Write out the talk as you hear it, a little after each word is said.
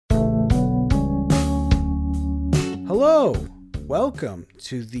Hello, welcome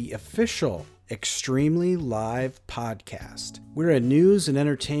to the official Extremely Live podcast. We're a news and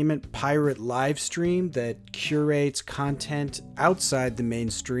entertainment pirate live stream that curates content outside the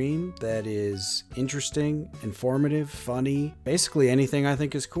mainstream that is interesting, informative, funny, basically anything I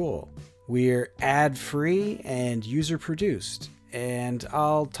think is cool. We're ad-free and user-produced, and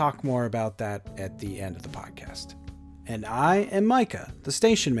I'll talk more about that at the end of the podcast. And I am Micah, the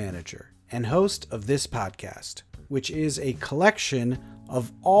station manager and host of this podcast, which is a collection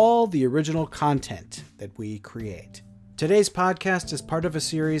of all the original content that we create. Today's podcast is part of a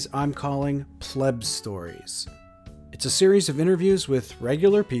series I'm calling Pleb Stories. It's a series of interviews with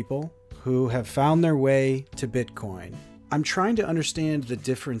regular people who have found their way to Bitcoin. I'm trying to understand the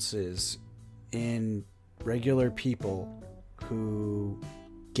differences in regular people who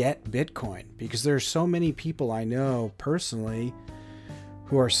get Bitcoin, because there are so many people I know personally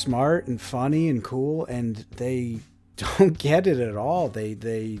who are smart and funny and cool, and they don't get it at all.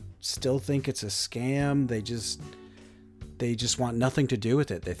 They still think it's a scam. They just want nothing to do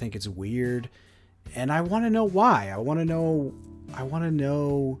with it. They think it's weird. And I want to know why. I want to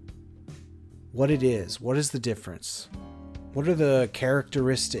know what it is. What is the difference? What are the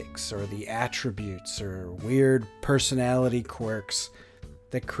characteristics or the attributes or weird personality quirks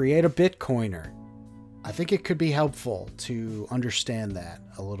that create a Bitcoiner? I think it could be helpful to understand that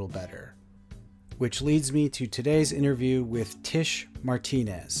a little better. Which leads me to today's interview with Tish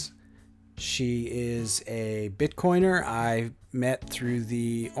Martinez. She is a Bitcoiner I met through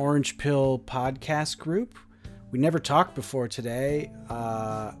the Orange Pill podcast group. We never talked before today,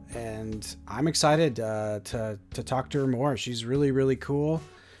 and I'm excited to talk to her more. She's really, really cool.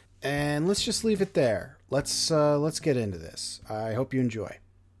 And let's just leave it there. Let's get into this. I hope you enjoy.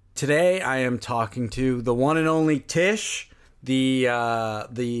 Today I am talking to the one and only Tish, the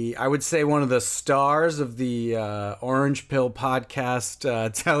I would say one of the stars of the Orange Pill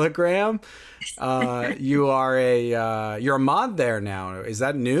podcast Telegram. You're a mod there now. Is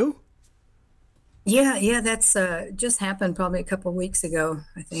that new? Yeah, that's just happened probably a couple of weeks ago,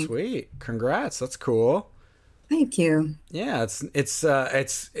 I think. Sweet, congrats. That's cool. Thank you. Yeah, it's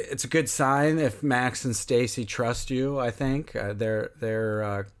a good sign if Max and Stacy trust you. I think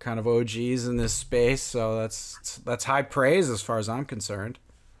they're kind of OGs in this space, so that's high praise as far as I'm concerned.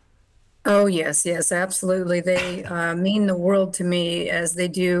 Oh yes, absolutely. They mean the world to me, as they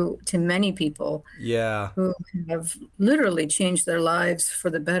do to many people. Yeah, who have literally changed their lives for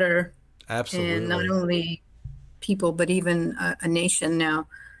the better. Absolutely, and not only people but even a nation now.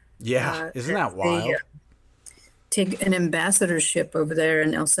 Yeah, isn't that wild? They, take an ambassadorship over there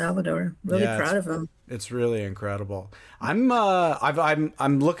in El Salvador. Really proud of them. It's really incredible. I'm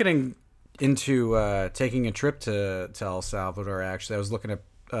looking into taking a trip to El Salvador. Actually, I was looking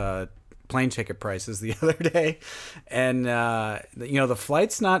at plane ticket prices the other day, and the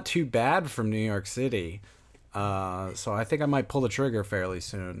flight's not too bad from New York City. So I think I might pull the trigger fairly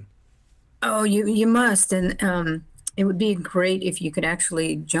soon. Oh, you must, and it would be great if you could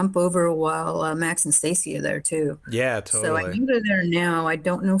actually jump over while Max and Stacy are there too. Yeah, totally. So I know they're there now. I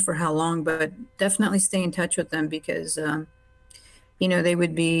don't know for how long, but definitely stay in touch with them because, they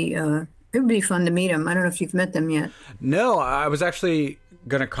would be. It would be fun to meet them. I don't know if you've met them yet. No, I was actually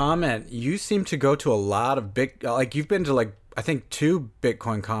gonna comment. You seem to go to a lot of you've been to I think 2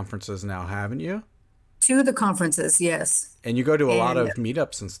 Bitcoin conferences now, haven't you? 2 of the conferences, yes. And you go to a lot of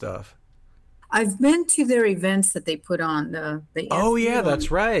meetups and stuff. I've been to their events that they put on the Oh yeah,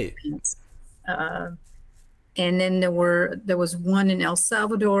 that's right. And then there was one in El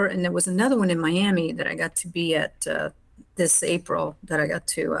Salvador, and there was another one in Miami that I got to be at this April. That I got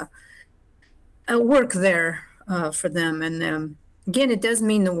to work there for them. And again, it does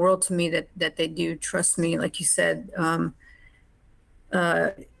mean the world to me that they do trust me, like you said.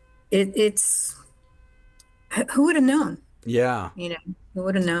 It's who would have known? Yeah. Who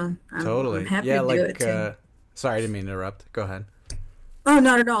would have known? Totally. I'm happy to do it too. Sorry, I didn't mean to interrupt. Go ahead. Oh,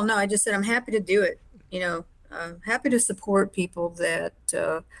 not at all. No, I just said I'm happy to do it. Happy to support people that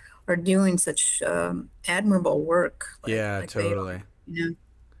are doing such admirable work. Like totally.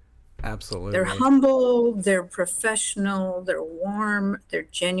 Absolutely. They're humble. They're professional. They're warm. They're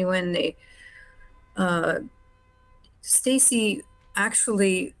genuine. Stacy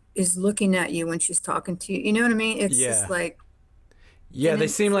actually is looking at you when she's talking to you. You know what I mean? It's just like. Yeah, they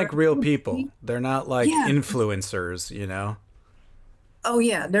seem like real people. They're not like influencers, Oh,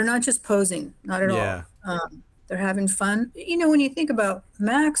 yeah. They're not just posing. Not at all. They're having fun. When you think about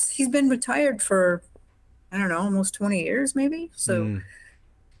Max, he's been retired for, I don't know, almost 20 years maybe. So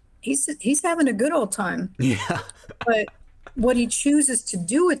he's having a good old time. Yeah. But what he chooses to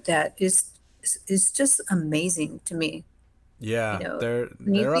do with that is is just amazing to me. Yeah, You know,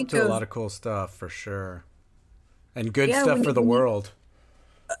 when you they're up think to a lot of, of cool stuff for sure, and good yeah, stuff for the world.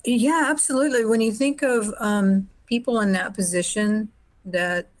 yeah, absolutely. When you think of people in that position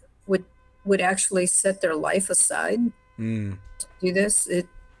that would would actually set their life aside Mm. to do this,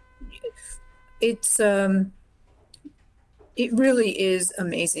 it's it really is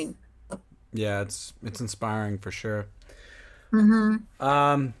amazing. Yeah, it's inspiring for sure. Hmm.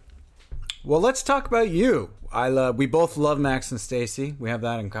 Um, well, let's talk about you. We both love Max and Stacy. We have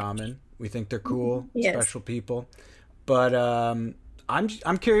that in common. We think they're cool, Yes, special people. But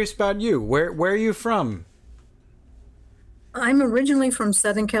I'm curious about you. Where are you from? I'm originally from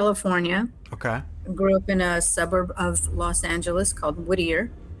Southern California. Okay, Grew up in a suburb of Los Angeles called Whittier.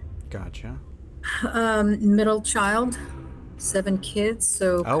 gotcha. Middle child, 7 kids,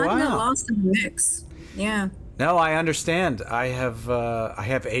 so Oh kind of got wow. lost in the mix. Yeah. No, I understand. I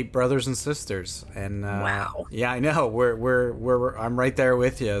have 8 brothers and sisters, and Wow. yeah, I know. We're I'm right there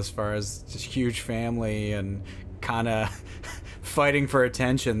with you as far as just huge family and kind of fighting for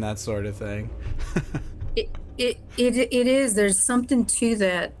attention, that sort of thing. It is. There's something to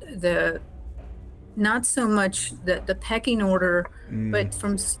that. The not so much the pecking order, Mm, but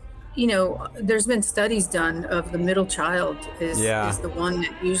there's been studies done of the middle child yeah, is the one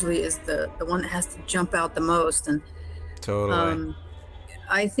that usually is the one that has to jump out the most. And totally. um,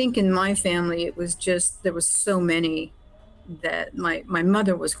 I think in my family it was just there was so many that my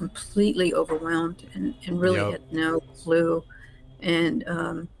mother was completely overwhelmed and really Yep. had no clue. And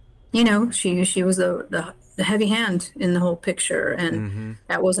she was the heavy hand in the whole picture, and Mm-hmm.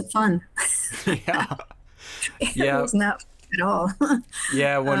 that wasn't fun. Yeah. It Yeah. was not fun at all.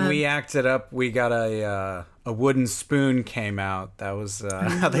 Yeah. When um, we acted up, we got a wooden spoon came out. That was oh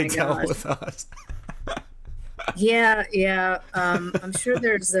how they my dealt gosh. with us. Yeah, yeah. I'm sure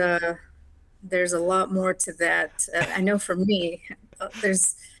there's a lot more to that. I know for me,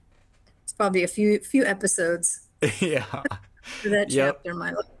 there's it's probably a few episodes Yeah. for that Yep. chapter in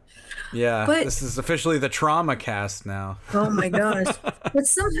my life. Yeah. But This is officially the trauma cast now. oh my gosh. But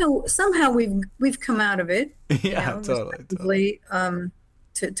somehow we've come out of it, Yeah. Totally. Totally. respectively.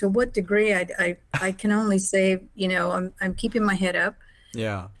 To what degree I can only say, I'm keeping my head up,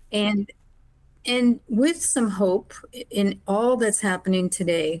 Yeah. and with some hope in all that's happening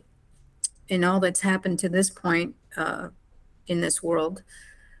today, in all that's happened to this point in this world,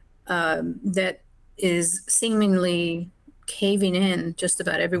 that is seemingly caving in just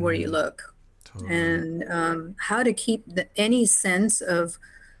about everywhere you Mm, look. totally. And how to keep any sense of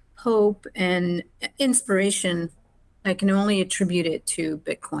hope and inspiration, I can only attribute it to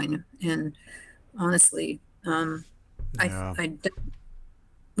Bitcoin. And honestly, Yeah. I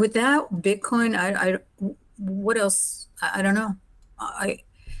without Bitcoin, what else? I don't know.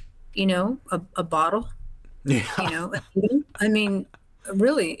 A bottle, Yeah. I mean,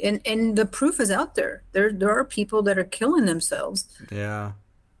 really, and the proof is out there. There are people that are killing themselves Yeah.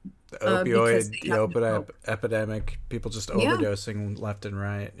 The because opioid, they the have no opioid hope. epidemic, people just Yeah, overdosing left and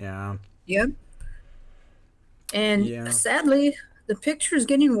right. Yeah. yeah. And Yeah. sadly, the picture is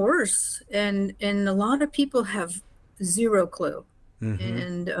getting worse, and a lot of people have zero clue. Mm-hmm.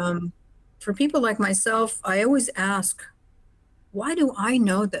 And for people like myself, I always ask, why do I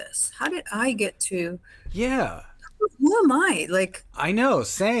know this? How did I get to? Yeah. Who am I? Like, I know,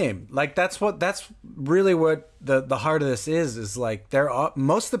 same. Like that's really what the heart of this is like there are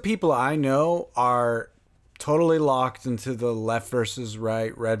most of the people I know are totally locked into the left versus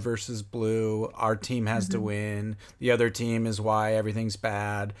right, red versus blue. Our team has to mhm, win. The other team is why everything's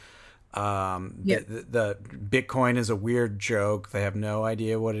bad. yeah, The Bitcoin is a weird joke. They have no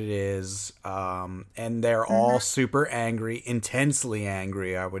idea what it is. And they're all hmm super angry, intensely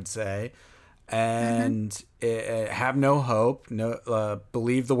angry, I would say, hmm and have no hope. No,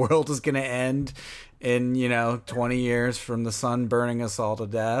 believe the world is going to end in 20 years from the sun burning us all to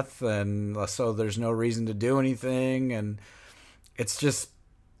death, and so there's no reason to do anything, and it's just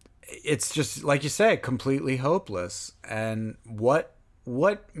like you say, completely hopeless. And what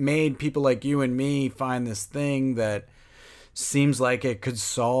made people like you and me find this thing that seems like it could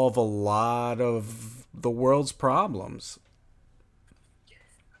solve a lot of the world's problems?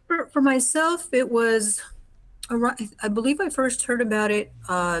 For myself, it was I believe I first heard about it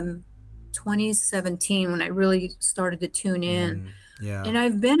 2017 when I really started to tune in. Mm, yeah. And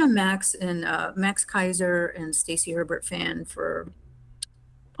I've been a Max Kaiser and Stacey Herbert fan for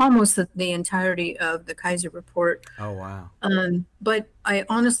almost the entirety of the Kaiser report. Oh wow. But I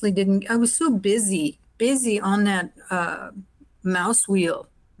honestly didn't. I was so busy on that mouse wheel,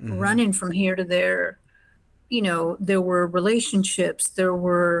 Mm-hmm. running from here to there. There were relationships. There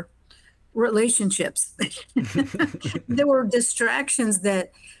were relationships. There were distractions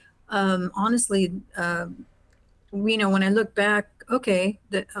that, honestly, when I look back, okay,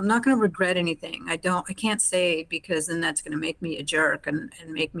 that I'm not going to regret anything. I can't say, because then that's going to make me a jerk and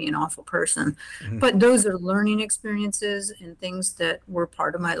make me an awful person. Mhm. But those are learning experiences and things that were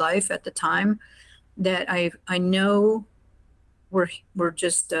part of my life at the time that I know were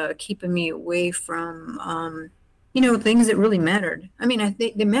just keeping me away from, things that really mattered. I mean, I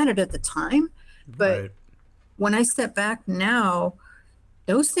think they mattered at the time, but Right. when I step back now,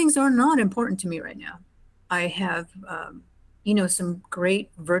 those things are not important to me right now. I have, some great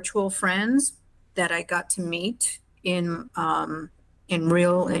virtual friends that I got to meet in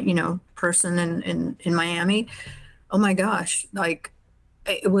real, person in Miami. Oh my gosh. Like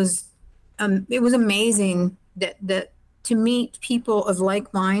it was amazing that to meet people of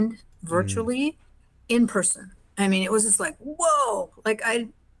like mind Mm. virtually in person. I mean, it was just like, whoa, like I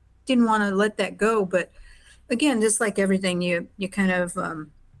didn't want to let that go. But again, just like everything, you kind of,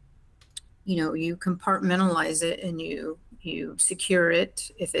 you compartmentalize it and you secure it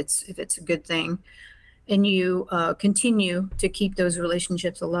if it's a good thing, and you continue to keep those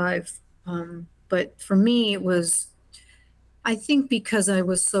relationships alive. But for me, it was, I think, because I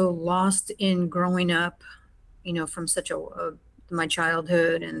was so lost in growing up, from such my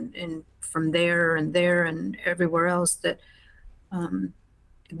childhood, and from there and everywhere else, that um,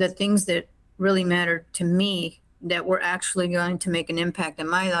 the things that really mattered to me that were actually going to make an impact in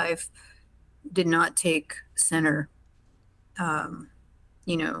my life did not take center. Um,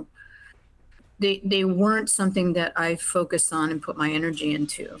 you know, they weren't something that I focused on and put my energy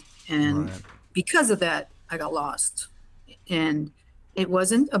into. And Right. because of that, I got lost. And it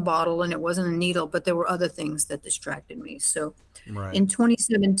wasn't a bottle and it wasn't a needle, but there were other things that distracted me. So Right. in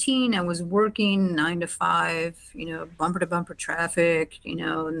 2017, I was working 9 to 5, bumper to bumper traffic,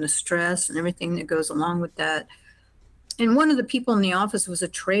 and the stress and everything that goes along with that. And one of the people in the office was a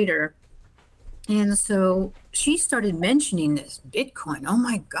trader. And so she started mentioning this Bitcoin. Oh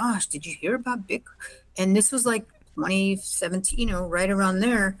my gosh, did you hear about Bitcoin? And this was like 2017, right around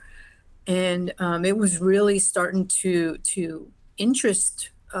there. And it was really starting to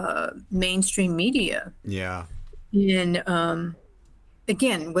interest mainstream media. Yeah. And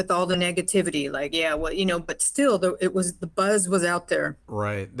again, with all the negativity, like, yeah, well, but still, the buzz was out there.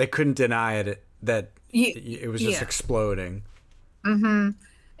 Right. They couldn't deny it that Yeah, it was just yeah. exploding. Mm-hmm.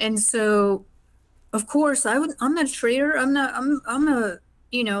 And so, of course, I'm not a trader. I'm not. I'm a.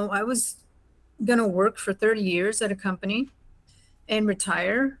 I was gonna work for 30 years at a company and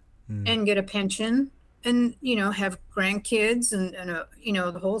retire Mm. and get a pension and have grandkids and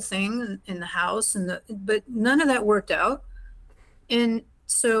the whole thing in the house, but none of that worked out. And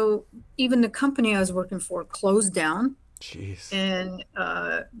so even the company I was working for closed down, Jeez. and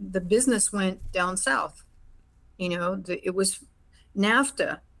the business went down south. It was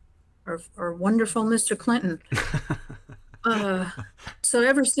NAFTA, or wonderful Mr. Clinton. Uh, so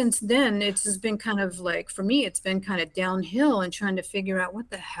ever since then, it's just been kind of like, for me, it's been kind of downhill and trying to figure out what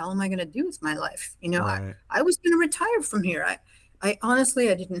the hell am I going to do with my life? Right. I was going to retire from here. I honestly,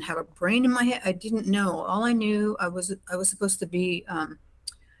 I didn't have a brain in my head. I didn't know. All I knew, I was supposed to be,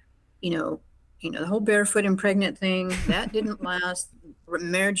 you know, the whole barefoot and pregnant thing that didn't last.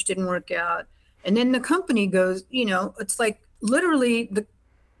 Marriage didn't work out. And then the company goes, it's like literally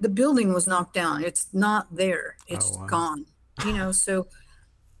the building was knocked down. It's not there. Oh It's wow. gone. So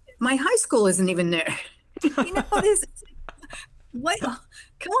my high school isn't even there. This, what?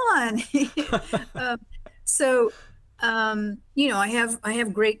 Come on. um, so, I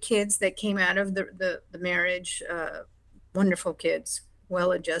have great kids that came out of the marriage. Wonderful kids,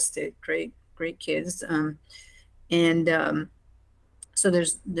 well adjusted, great kids. And so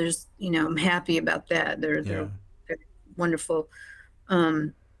I'm happy about that. Yeah. They're wonderful.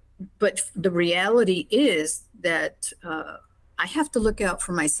 Um, but the reality is that I have to look out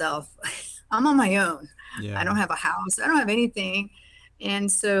for myself. I'm on my own. I Yeah. don't have a house. I don't have anything.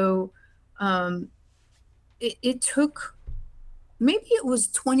 And so um, it took, maybe it was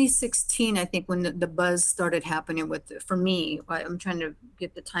 2016, I think, when the buzz started happening for me. I'm trying to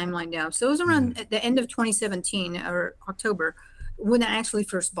get the timeline down. So it was Mm. around at the end of 2017 or October when I actually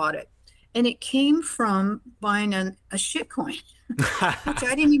first bought it. And it came from buying a shit coin, which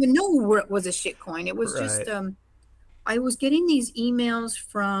I didn't even know what was a shit coin. It was just, Right. I was getting these emails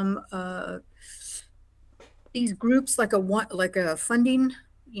from these groups, like a funding,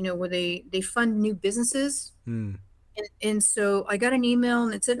 where they fund new businesses. Mm. And so I got an email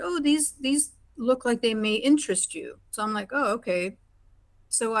and it said, "Oh, these look like they may interest you." So I'm like, "Oh, okay."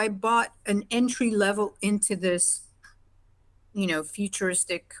 So I bought an entry level into this,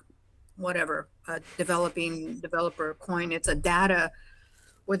 futuristic whatever, developer coin. It's a data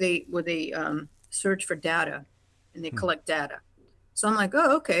where they search for data and they collect data. So I'm like,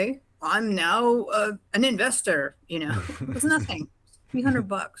 oh, okay, I'm now an investor. It was nothing,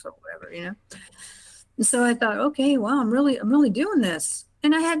 $300 or whatever. And so I thought, okay, wow, I'm really doing this.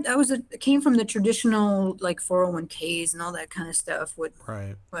 And came from the traditional like 401ks and all that kind of stuff.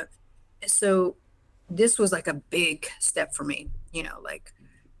 Right. But so this was like a big step for me. Like,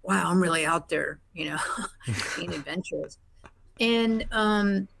 wow, I'm really out there. Being adventurous. And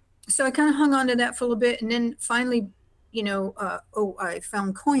so I kind of hung on to that for a little bit, and then finally, I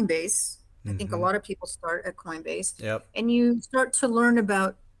found Coinbase. I think a lot of people start at Coinbase, Yep. and you start to learn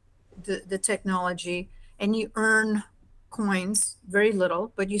about the technology, and you earn coins, very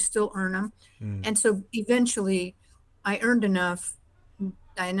little, but you still earn them. And so eventually I earned enough,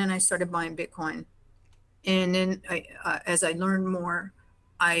 and then I started buying Bitcoin. And then as I learned more,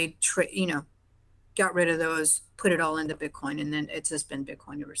 I got rid of those, put it all into Bitcoin, and then it's just been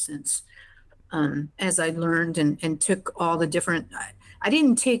Bitcoin ever since. As I learned and took all the different, I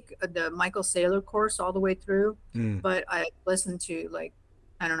didn't take the Michael Saylor course all the way through, but I listened to, like,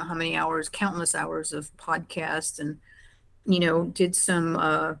 I don't know how many hours, countless hours of podcasts, and did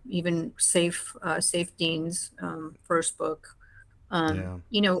some even Safe Dean's first book, Yeah.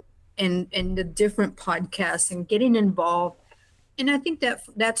 And the different podcasts and getting involved. And I think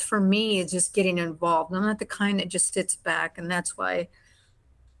that's for me, is just getting involved. I'm not the kind that just sits back, and that's why,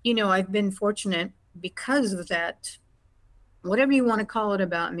 I've been fortunate because of that. Whatever you want to call it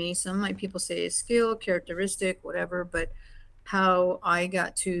about me, some of my people say skill, characteristic, whatever, but how I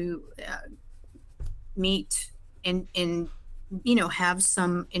got to meet and have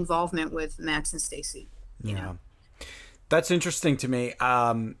some involvement with Max and Stacy. Yeah. That's interesting to me.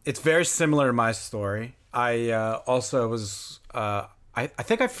 It's very similar to my story. I also was, I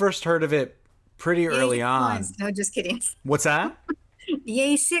think I first heard of it pretty early on. Coins. No, just kidding. What's that?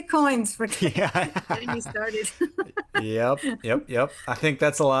 Yay, shit coins for Yeah. getting me started. Yep. I think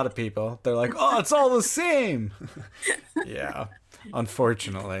that's a lot of people. They're like, oh, it's all the same. Yeah,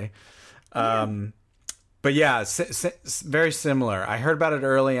 unfortunately. But yeah, very similar. I heard about it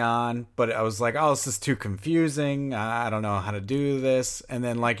early on, but I was like, oh, this is too confusing. I don't know how to do this. And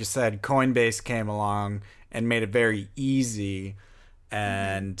then, like you said, Coinbase came along and made it very easy.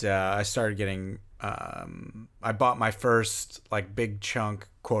 And I started getting, I bought my first like big chunk,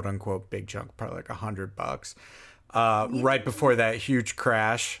 quote unquote, big chunk, probably like $100. Right before that huge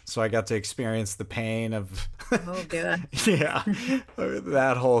crash, so I got to experience the pain of Oh god. yeah,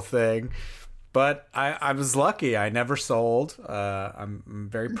 that whole thing. But I was lucky. I never sold. I'm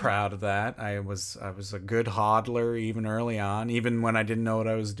very proud of that. I was a good hodler even early on, even when I didn't know what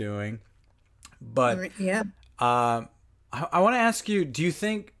I was doing. But Yeah. I want to ask you, do you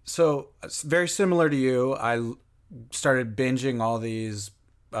think, so it's very similar to you, I started binging all these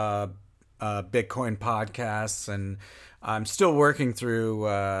Bitcoin podcasts, and I'm still working through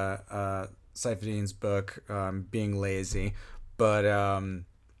Saifedean's book, Being Lazy, but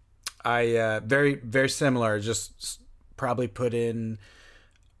I very, very similar, just probably put in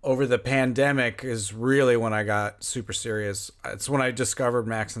over the pandemic is really when I got super serious. It's when I discovered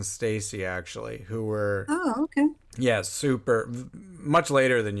Max and Stacy, actually, who were Oh, okay. yeah, super much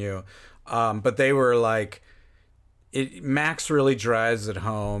later than you. But they were like, Max really drives it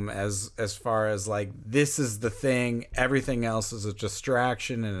home as far as like, this is the thing, everything else is a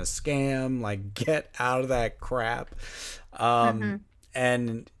distraction and a scam, like get out of that crap.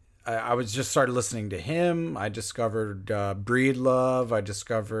 And I was just started listening to him. I discovered Breedlove. I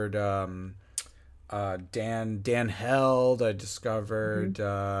discovered Dan Held. I discovered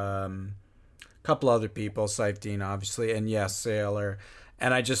a couple other people, Saifedean obviously, and yes, Sailor.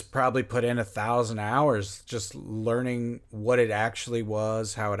 And I just probably put in 1,000 hours just learning what it actually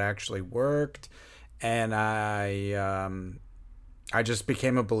was, how it actually worked, and I just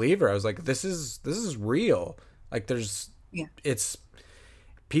became a believer. I was like, this is real. Like it's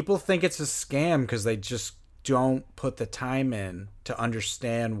people think it's a scam because they just don't put the time in to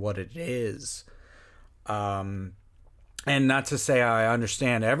understand what it is. And not to say I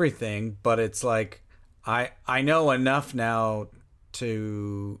understand everything, but it's like I know enough now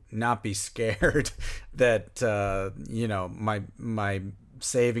to not be scared that my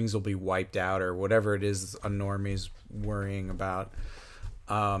savings will be wiped out or whatever it is a normie's worrying about.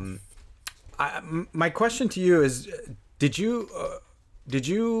 My question to you is, did you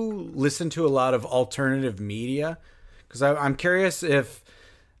listen to a lot of alternative media? Because I'm curious if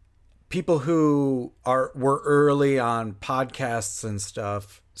people who were early on podcasts and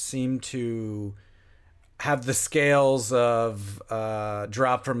stuff seem to have the scales of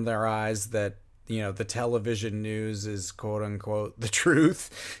drop from their eyes that, the television news is quote unquote the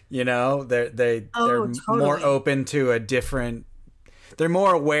truth. They're more Totally. open to a different. They're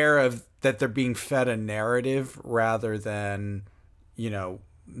more aware of that they're being fed a narrative rather than, the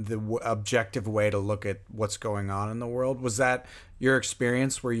objective way to look at what's going on in the world. Was that your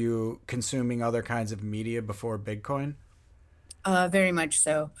experience? Were you consuming other kinds of media before Bitcoin? Very much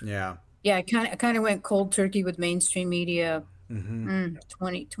so. Yeah. Yeah, I kind of went cold turkey with mainstream media. Mm-hmm.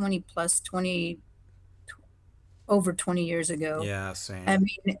 20 plus 20 over 20 years ago. Yeah, I same.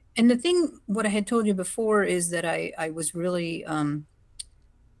 mean, and the thing, what I had told you before is that I was really,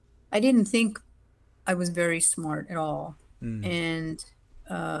 I didn't think I was very smart at all. Mm. And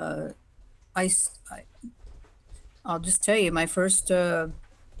uh, I, s- I, will just tell you, my first, after,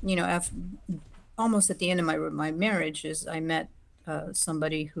 almost at the end of my marriage, is I met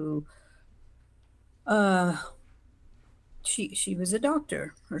somebody who, uh, she was a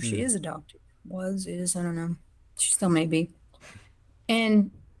doctor, or she Mm. is a doctor, is, I don't know. She still may be.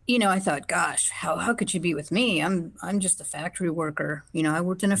 And I thought, gosh, how could she be with me? I'm just a factory worker. I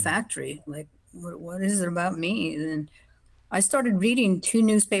worked in a Mm. factory. Like, what is it about me? And I started reading two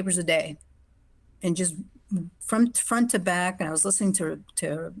newspapers a day, and just from front to back. And I was listening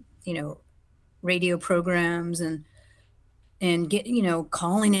to radio programs, and get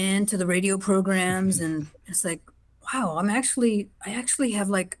calling in to the radio programs, and it's like, wow, I actually have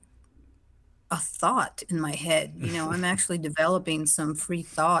like a thought in my head. I'm actually developing some free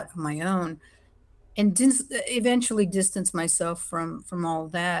thought of my own, and eventually distance myself from all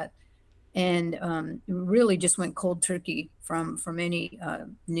of that, and really just went cold turkey from any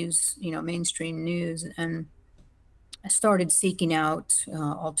news, mainstream news, and I started seeking out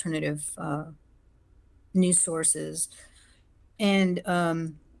alternative news sources, and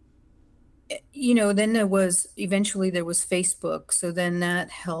then there was Facebook, so then that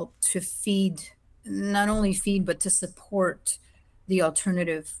helped to feed, not only feed, but to support the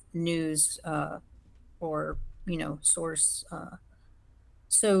alternative news, or source.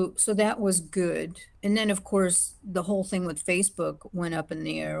 So that was good. And then of course the whole thing with Facebook went up in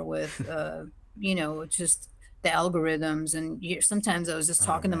the air with just the algorithms, and sometimes I was just Oh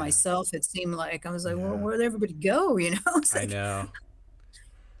talking to man. myself. It seemed like I was like, well, Yeah. where'd everybody go? It's I like, know.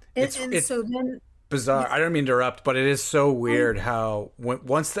 and It's so then, bizarre. yeah, I don't mean to interrupt, but it is so oh, weird how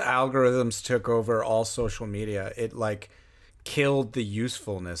once the algorithms took over all social media, it like killed the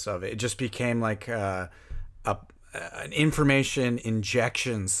usefulness of it. It just became like a an information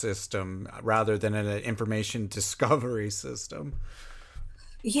injection system rather than an information discovery system.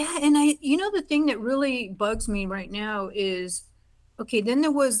 yeah, and the thing that really bugs me right now is, okay, then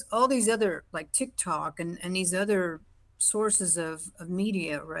there was all these other, like TikTok, and these other sources of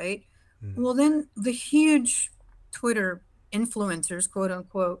media, right? Mm. Well, then the huge Twitter influencers, quote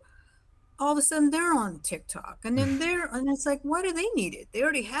unquote, all of a sudden they're on TikTok, and then and it's like, why do they need it? They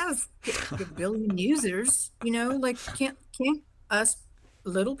already have a billion users, like, can't us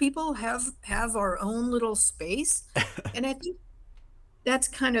little people have our own little space? And I think that's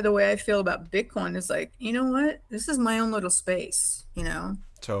kind of the way I feel about Bitcoin. Is like, you know what? This is my own little space. And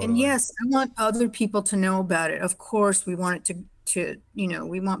Totally. yes, I want other people to know about it. Of course, we want it to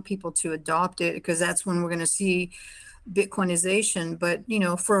we want people to adopt it, because that's when we're going to see Bitcoinization. But,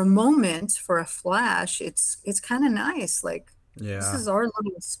 for a moment, for a flash, it's kind of nice. Like, this Yeah. is our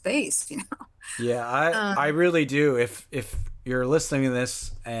little space. Yeah, I Um, really do. If you're listening to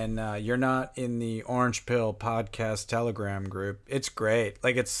this and you're not in the Orange Pill podcast Telegram group, it's great.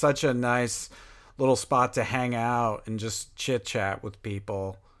 Like it's such a nice little spot to hang out and just chit chat with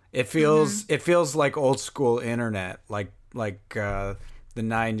people. mhm. It feels like old school internet, like the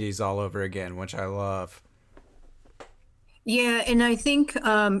 '90s all over again, which I love. Yeah, and I think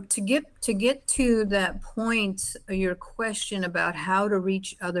to get to that point, your question about how to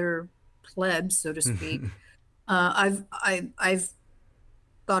reach other plebs, so to speak, I've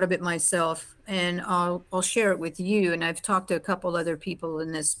thought of it myself, and I'll share it with you. And I've talked to a couple other people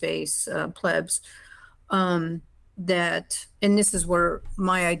in this space, plebs, um, and this is where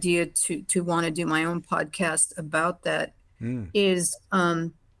my idea to want to do my own podcast about that Mm. is,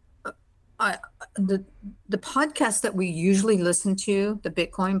 I the the podcast that we usually listen to, the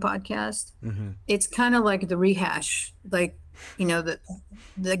Bitcoin podcast, Hmm. it's kind of like the rehash, like,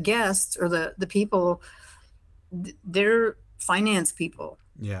 the guests, or the people, they're finance people.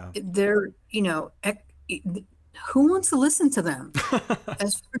 Yeah. They're, who wants to listen to them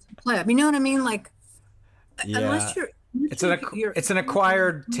as first pleb? You know what I mean? Like, Yeah. unless you're, you're, It's an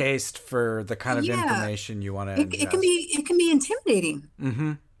acquired taste for the kind of yeah, information you want to it can ingest. be intimidating.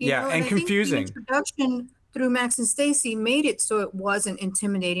 Mm-hmm. Yeah, And and I think the confusing. introduction through Max and Stacy made it so it wasn't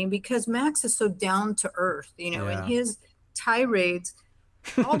intimidating because Max is so down to earth, and Yeah. his tirades,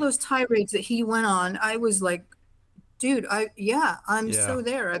 all those tirades that he went on, I was like, dude, I'm Yeah. so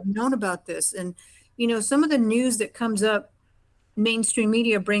there. I've known about this. And, some of the news that comes up, mainstream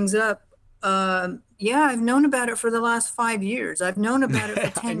media brings up, yeah, I've known about it for the last 5 years. I've known about it for I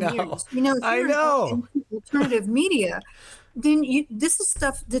 10 know. years. If I you're know. in alternative media, then this is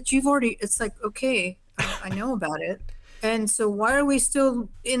stuff that you've already, it's like, okay, I know about it. And so why are we still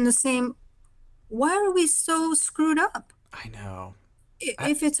why are we so screwed up I know.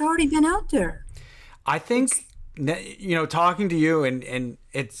 if it's already been out there? I think, It's, talking to you and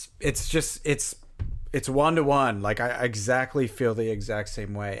it's just it's one to one. Like, I exactly feel the exact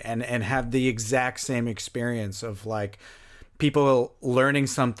same way and have the exact same experience of like people learning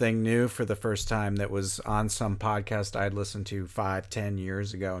something new for the first time that was on some podcast I'd listened to 5-10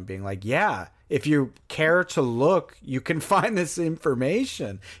 years ago and being like, yeah, if you care to look, you can find this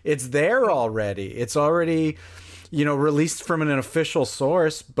information. It's there already. It's already, released from an official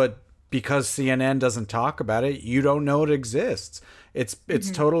source, but because CNN doesn't talk about it, you don't know it exists.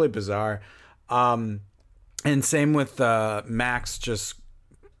 It's totally bizarre. And same with Max just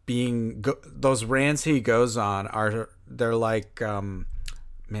being those rants he goes on they're like man,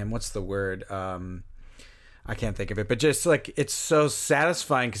 what's the word? I can't think of it, but just like it's so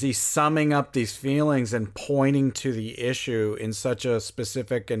satisfying because he's summing up these feelings and pointing to the issue in such a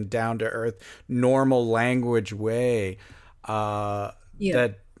specific and down to earth, normal language way that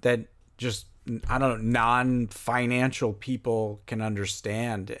just, I don't know, non-financial people can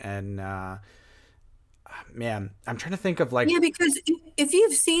understand. And man, I'm trying to think of like, yeah, because if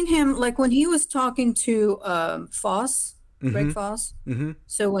you've seen him, like when he was talking to Foss, Greg Foss,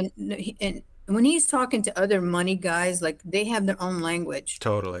 so when he's talking to other money guys, like they have their own language,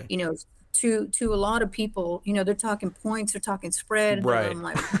 totally. To a lot of people, they're talking points, they're talking spread, and Right. I'm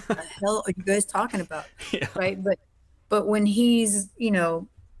like, what the hell are you guys talking about? Yeah. Right. But when he's,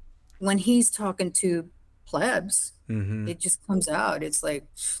 when he's talking to plebs, it just comes out. It's like,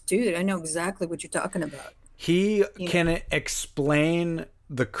 dude, I know exactly what you're talking about. He can explain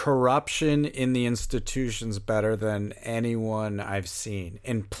the corruption in the institutions better than anyone I've seen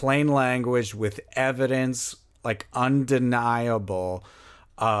in plain language with evidence, like undeniable,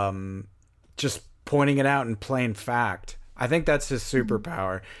 just pointing it out in plain fact. I think that's his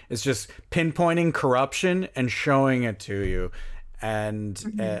superpower. It's just pinpointing corruption and showing it to you. And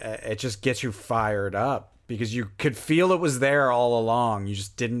it just gets you fired up because you could feel it was there all along. You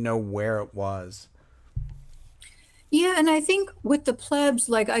just didn't know where it was. Yeah, and I think with the plebs,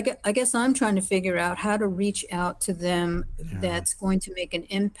 like I guess I'm trying to figure out how to reach out to them that's going to make an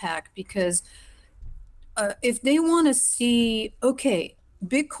impact because if they want to see, okay,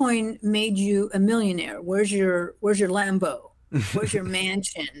 Bitcoin made you a millionaire. Where's your Lambo? Where's your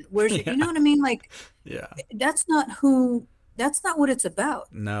mansion? Where's your, you know what I mean? Like, Yeah. that's not what it's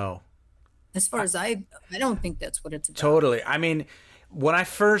about. No. As far as I don't think that's what it's about. Totally. I mean, when I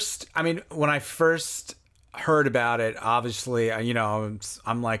first heard about it, obviously,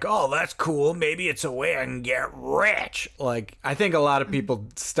 I'm like, oh, that's cool. Maybe it's a way I can get rich. Like, I think a lot of people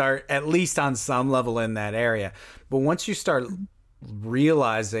start at least on some level in that area. But once you start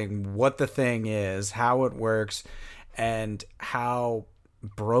realizing what the thing is, how it works, and how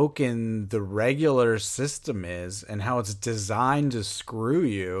broken the regular system is and how it's designed to screw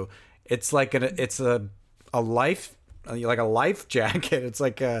you, it's like a life, like a life jacket. It's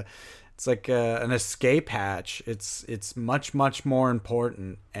like an escape hatch. It's much, much more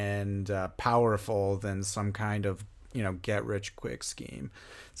important and powerful than some kind of get rich quick scheme.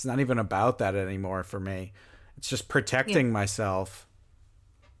 It's not even about that anymore for me. It's just protecting myself.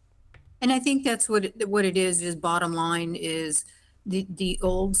 And I think that's what it is bottom line is the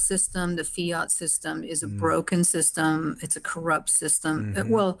old system, the fiat system is a broken system. It's a corrupt system.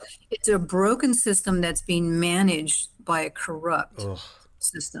 Well, it's a broken system that's being managed by a corrupt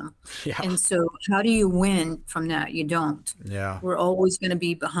system. Yeah. And so how do you win from that? You don't. Yeah. We're always going to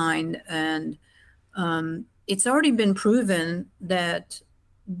be behind. And it's already been proven that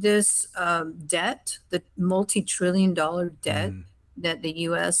this debt, the multi-trillion-dollar debt that the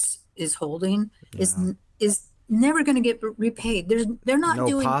U.S. is holding is never going to get repaid. They're not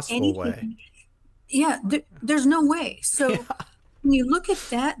doing anything. Way. Yeah, there's no way. So when you look at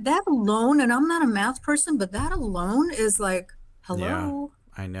that alone, and I'm not a math person, but that alone is like, hello.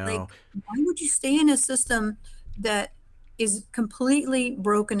 Yeah, I know. Like, why would you stay in a system that is completely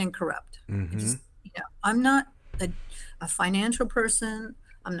broken and corrupt? Just, I'm not a financial person.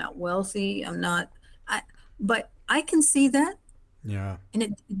 I'm not wealthy. But I can see that. Yeah. And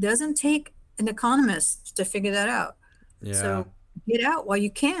it doesn't take an economist to figure that out. Yeah. So get out while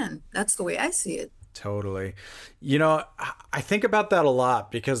you can. That's the way I see it. Totally. You know, I think about that a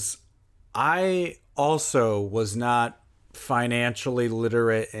lot because I also was not financially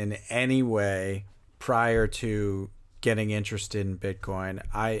literate in any way prior to getting interested in Bitcoin.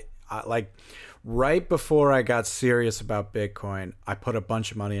 I like right before I got serious about Bitcoin, I put a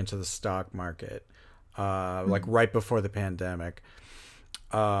bunch of money into the stock market, like right before the pandemic.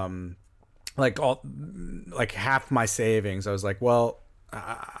 Like like half my savings. I was like, well,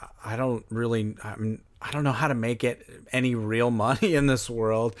 I don't really, I don't know how to make it any real money in this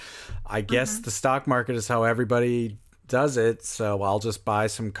world. I guess the stock market is how everybody does it. So I'll just buy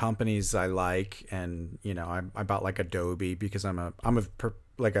some companies I like. And, you know, I bought like Adobe because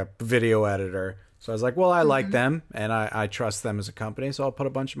like a video editor. So I was like, well, I like them and I trust them as a company. So I'll put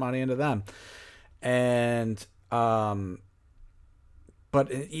a bunch of money into them. And, but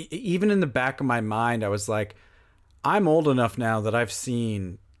even in the back of my mind, I was like, I'm old enough now that I've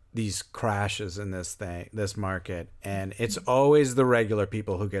seen these crashes in this market, and it's always the regular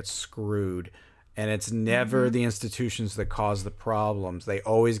people who get screwed, and it's never the institutions that cause the problems. They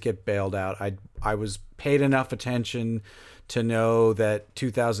always get bailed out. I was paid enough attention to know that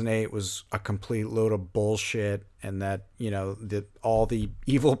 2008 was a complete load of bullshit, and that, you know, that all the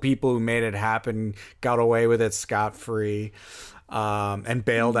evil people who made it happen got away with it scot-free, and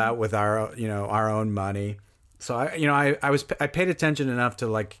bailed out with our, you know, our own money. So I paid attention enough to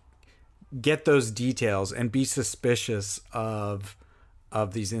like get those details and be suspicious of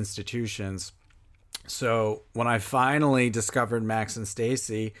these institutions. So when I finally discovered Max and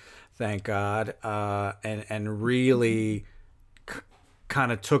Stacy, thank God, and really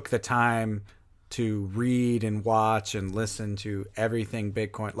kind of took the time to read and watch and listen to everything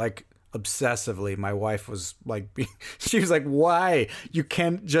Bitcoin, like obsessively. My wife was like, she was like, why? You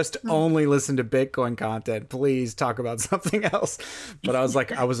can't just only listen to Bitcoin content. Please talk about something else. But I was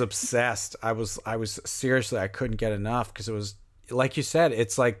like, I was obsessed. I was seriously, I couldn't get enough, because it was, like you said,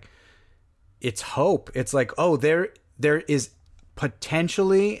 it's like, it's hope. It's like, oh, there is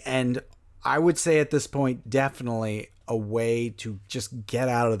potentially, and I would say at this point, definitely a way to just get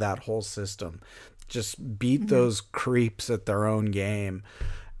out of that whole system. Just beat those creeps at their own game.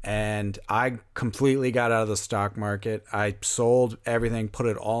 And I completely got out of the stock market. I sold everything, put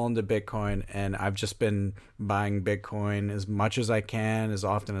it all into Bitcoin, and I've just been buying Bitcoin as much as I can, as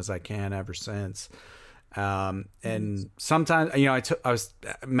often as I can ever since. And sometimes, you know, I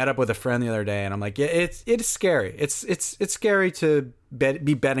met up with a friend the other day, and I'm like, yeah, it's scary. It's scary to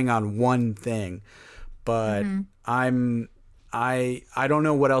be betting on one thing, but I don't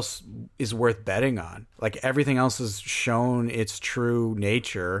know what else is worth betting on. Like, everything else has shown its true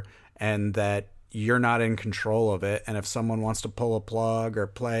nature, and that you're not in control of it. And if someone wants to pull a plug or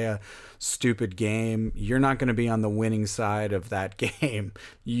play a stupid game, you're not going to be on the winning side of that game.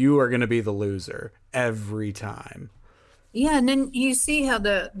 You are going to be the loser every time. Yeah, and then you see how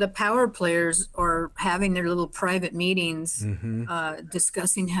the power players are having their little private meetings,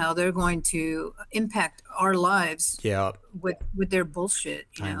 discussing how they're going to impact our lives Yeah, with their bullshit.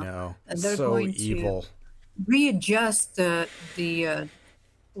 You I know, know. and they're So going evil. to readjust the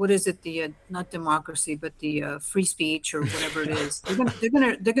what is it, the not democracy, but the free speech or whatever it is.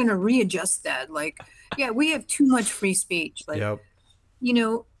 They're gonna readjust that. Like, yeah, we have too much free speech. Like, Yep. you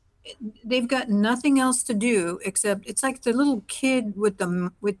know, they've got nothing else to do except, it's like the little kid with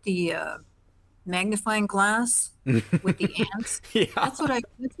the magnifying glass with the ants. Yeah, That's what I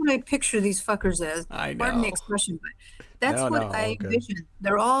picture these fuckers as. I Pardon the know. expression, but that's No, what all I good. envision.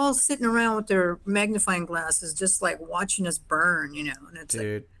 They're all sitting around with their magnifying glasses, just like watching us burn, you know. And it's like,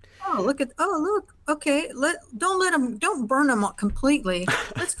 Dude. look, okay, don't burn them completely.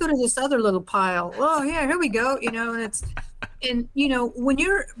 Let's go to this other little pile. Oh yeah, here we go, you know. And you know, when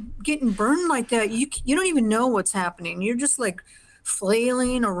you're getting burned like that, you don't even know what's happening. You're just like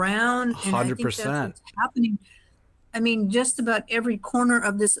flailing around, and I think that's 100%. what's happening. I mean, just about every corner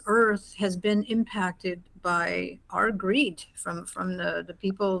of this earth has been impacted by our greed from the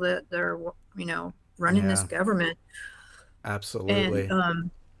people that they're, you know, running this Yeah, government. And absolutely.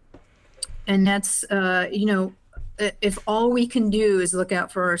 and that's you know, if all we can do is look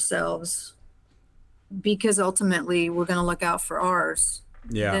out for ourselves, because ultimately we're going to look out for ours,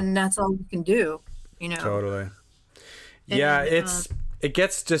 Yeah, then that's all we can do, you know. totally. Yeah, And it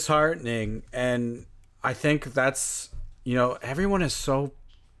gets disheartening, and I think that's, you know, everyone is so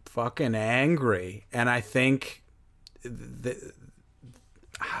fucking angry, and I think th-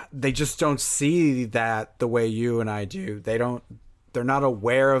 they just don't see that the way you and I do. They're not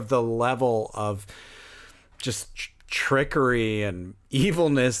aware of the level of just trickery and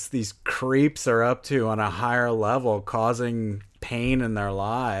evilness these creeps are up to on a higher level, causing pain in their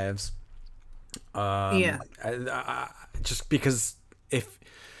lives. Just because if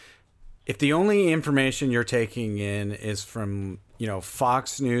the only information you're taking in is from,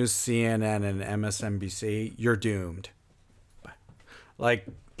 Fox News, CNN, and MSNBC, you're doomed. Like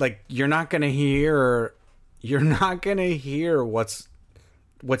you're not gonna hear what's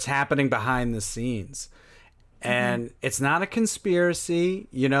happening behind the scenes. And it's not a conspiracy,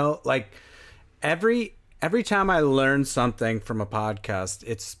 like every time I learn something from a podcast,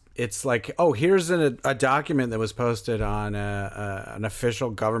 it's like, oh, here's a document that was posted on an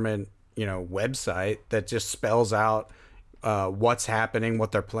official government, website that just spells out what's happening,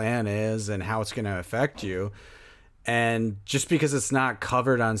 what their plan is, and how it's going to affect you. And just because it's not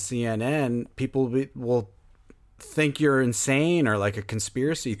covered on CNN, people will think you're insane or like a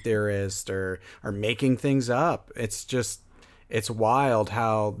conspiracy theorist or making things up. It's wild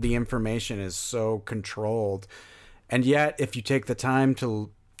how the information is so controlled. And yet, if you take the time to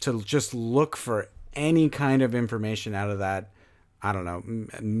just look for any kind of information out of that, I don't know,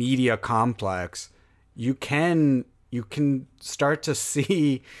 media complex, you can start to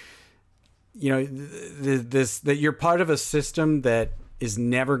see, that you're part of a system that is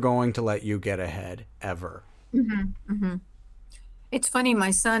never going to let you get ahead, ever. It's funny,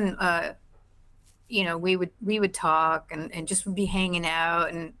 my son, we would talk and just would be hanging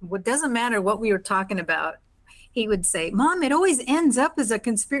out, and what doesn't matter what we were talking about, he would say, "Mom, it always ends up as a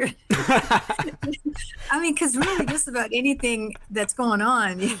conspiracy." I mean, because really just about anything that's going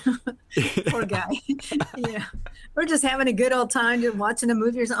on, poor guy. Yeah, we're just having a good old time, just watching a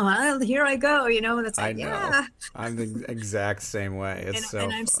movie or something. Oh, here I go, and it's like, I know. Yeah. I'm the exact same way. And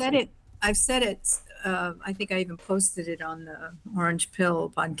I've said it. I think I even posted it on the Orange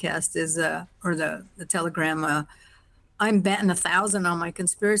Pill podcast, or the Telegram. I'm betting 1,000 on my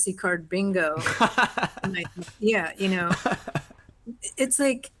conspiracy card bingo. It's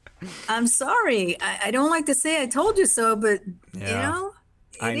like, I'm sorry. I don't like to say I told you so, but I know.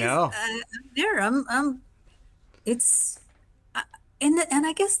 And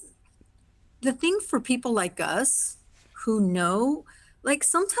I guess the thing for people like us who know, like,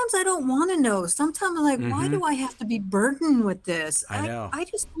 sometimes I don't want to know. Sometimes I'm like, why do I have to be burdened with this? I know. I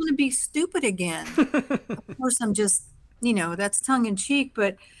just want to be stupid again. Of course, I'm just, that's tongue in cheek.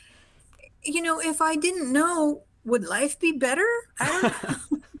 But, if I didn't know, would life be better? I don't know.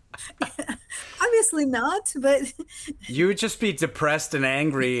 Obviously not, but you would just be depressed and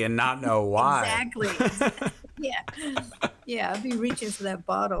angry and not know why. Exactly. Yeah, I'd be reaching for that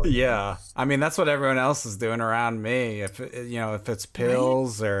bottle. Yeah. I mean, that's what everyone else is doing around me. If it's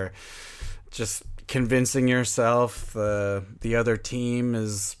pills, right, or just convincing yourself the other team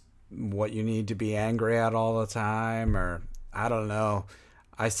is what you need to be angry at all the time, or I don't know.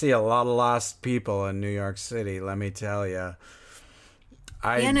 I see a lot of lost people in New York City, let me tell you.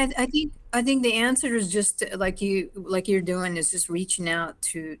 I think the answer is just like you're doing, is just reaching out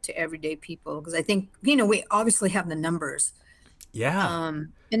to everyday people, because I think we obviously have the numbers. Yeah.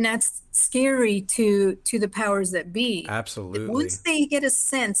 And that's scary to the powers that be. Absolutely. Once they get a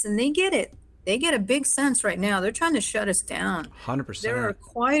sense, and they get a big sense right now. They're trying to shut us down. 100%. There are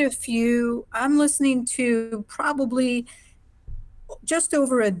quite a few. I'm listening to probably just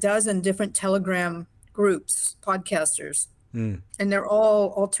over a dozen different Telegram groups, podcasters. And they're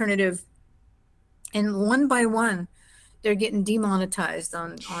all alternative, and one by one they're getting demonetized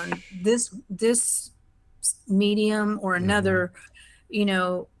on this medium or another,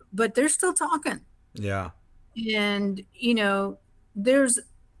 but they're still talking. Yeah. And their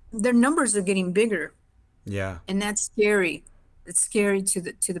numbers are getting bigger. Yeah. And that's scary. It's scary to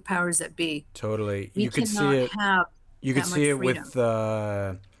the powers that be. Totally. You could see it. You could see it with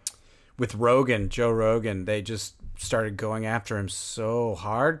Rogan, Joe Rogan. They just started going after him so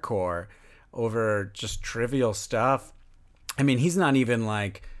hardcore over just trivial stuff. I mean, he's not even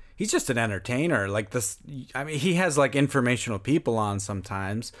like, he's just an entertainer like this. I mean, he has like informational people on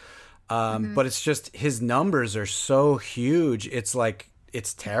sometimes, but it's just his numbers are so huge. It's like,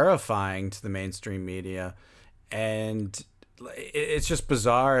 it's terrifying to the mainstream media, and it's just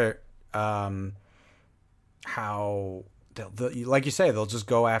bizarre how like you say, they'll just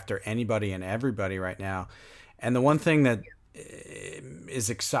go after anybody and everybody right now. And the one thing that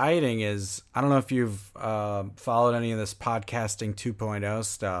is exciting is, I don't know if you've followed any of this podcasting 2.0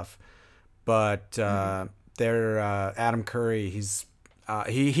 stuff, but they're Adam Curry.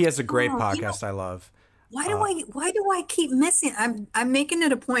 He has a great podcast I love. Why do I keep missing? I'm making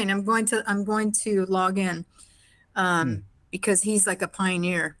it a point. I'm going to log in. because he's like a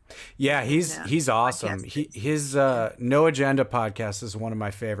pioneer. Yeah, he's awesome. Podcast. His No Agenda podcast is one of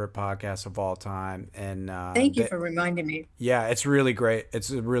my favorite podcasts of all time, and Thank you for reminding me. yeah, it's really great.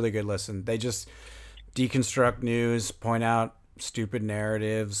 It's a really good listen. They just deconstruct news, point out stupid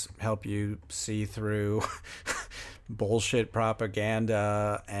narratives, help you see through bullshit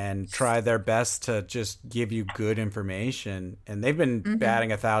propaganda, and try their best to just give you good information. And they've been batting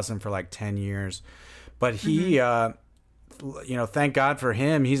 1,000 for like 10 years. But he, thank God for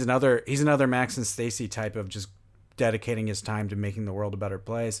him. He's another Max and Stacy type of just dedicating his time to making the world a better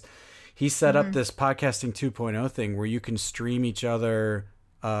place. He set up this podcasting 2.0 thing where you can stream each other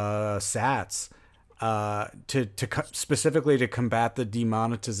sats specifically to combat the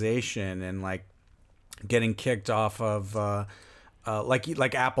demonetization and like getting kicked off of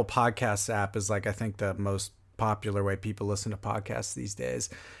like Apple Podcasts app is like I think the most popular way people listen to podcasts these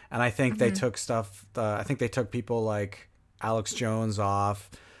days. And I think they took stuff. I think they took people like Alex Jones off.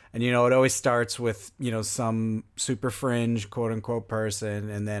 And, it always starts with, some super fringe, quote unquote, person.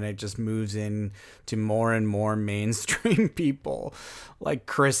 And then it just moves in to more and more mainstream people like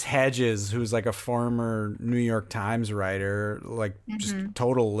Chris Hedges, who's like a former New York Times writer, like just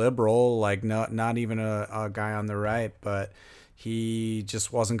total liberal, like not even a guy on the right. But he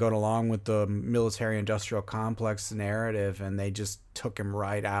just wasn't going along with the military industrial complex narrative. And they just took him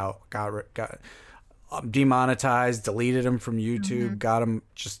right out, got demonetized, deleted him from YouTube, got him,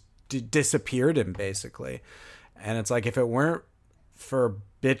 just disappeared him basically. And it's like, if it weren't for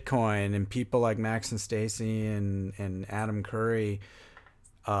Bitcoin and people like Max and Stacy and Adam Curry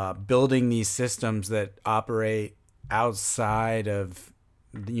building these systems that operate outside of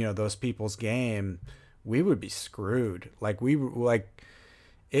those people's game, we would be screwed. Like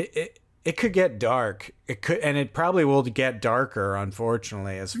it could get dark. It could, and it probably will get darker,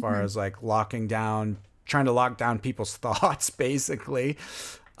 unfortunately, as far as like trying to lock down people's thoughts, basically.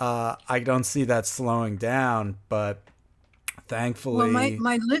 I don't see that slowing down, but thankfully. Well,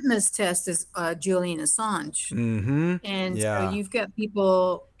 my litmus test is Julian Assange. And so you've got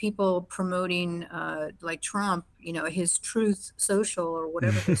people promoting like Trump, his Truth Social or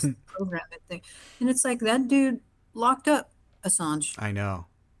whatever this program thing. And it's like, that dude locked up Assange. I know.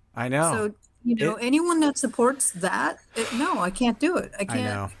 So, anyone that supports that, no, I can't do it. I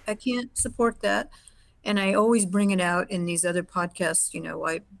can't support that. And I always bring it out in these other podcasts.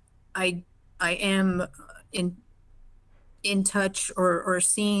 I am in touch or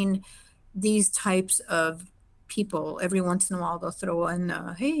seeing these types of people. Every once in a while, they'll throw in,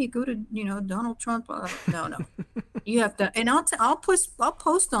 "Hey, go to Donald Trump." No, you have to. And I'll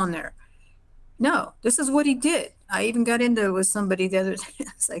post on there. No, this is what he did. I even got into it with somebody the other day.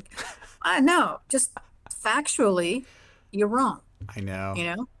 It's like, I know, just factually, you're wrong. I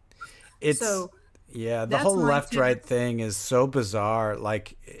know. It's so. Yeah, the whole left-right thing is so bizarre.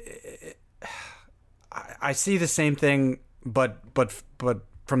 Like, I see the same thing, but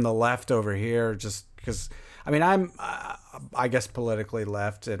from the left over here. Just because, I mean, I'm, I guess, politically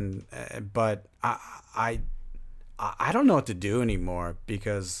left, but I don't know what to do anymore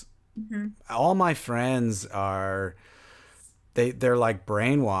because all my friends are, they're like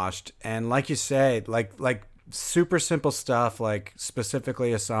brainwashed, and like you say, like. Super simple stuff, like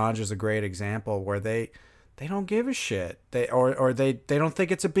specifically Assange is a great example where they don't give a shit. They don't think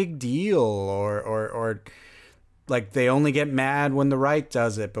it's a big deal, or like they only get mad when the right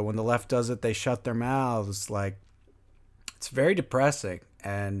does it, but when the left does it, they shut their mouths. Like, it's very depressing,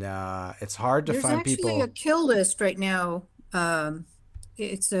 and it's hard to find people. There's actually a kill list right now. I've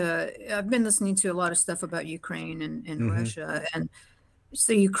been listening to a lot of stuff about Ukraine and Russia, and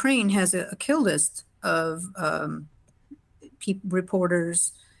so Ukraine has a kill list of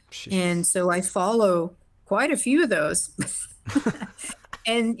reporters. Jeez. And so I follow quite a few of those.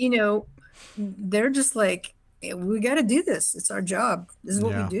 And they're just like, we got to do this, it's our job, this is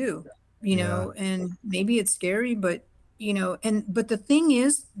what we do, and maybe it's scary, but but the thing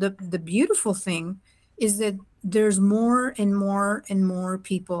is, the beautiful thing is that there's more and more and more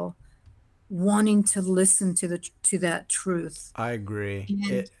people wanting to listen to that truth. I agree.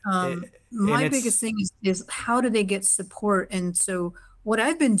 And, my biggest thing is how do they get support? And so what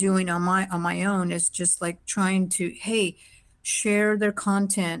I've been doing on my own is just like trying to, share their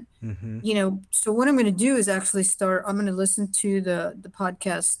content. So what I'm going to do is actually I'm going to listen to the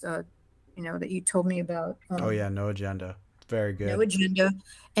podcast, that you told me about. No Agenda. Very good. No Agenda,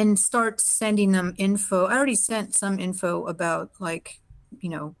 and start sending them info. I already sent some info about like,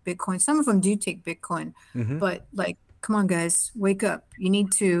 Bitcoin. Some of them do take Bitcoin, but like, come on, guys, wake up. You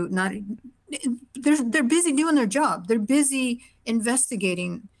need to not. They're busy doing their job. They're busy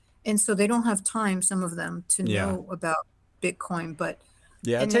investigating, and so they don't have time. Some of them to know about Bitcoin, but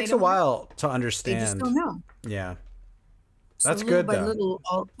Yeah, it and they takes a don't know. while to They just understand. don't know. Yeah. So That's little good by though. little,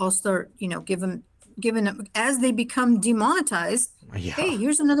 I'll start, giving them as they become demonetized. Yeah. Hey,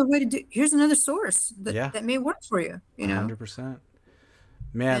 here's another way to do. Here's another source Yeah. that may work for you. 100%.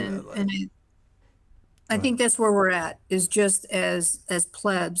 Man, And I think that's where we're at. Is just as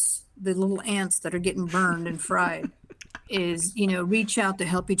plebs, the little ants that are getting burned and fried. Is reach out to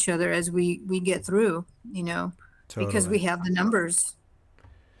help each other as we get through. Because we totally. have the numbers.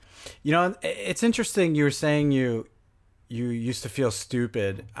 It's interesting you were saying you used to feel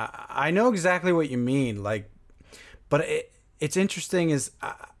stupid. I know exactly what you mean. Like, but it's interesting is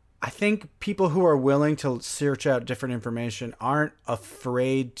I think people who are willing to search out different information aren't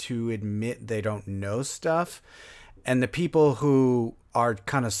afraid to admit they don't know stuff. And the people who are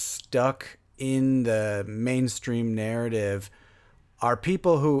kind of stuck in the mainstream narrative are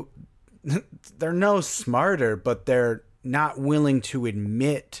people who they're no smarter, but they're not willing to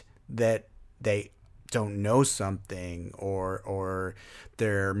admit that they don't know something or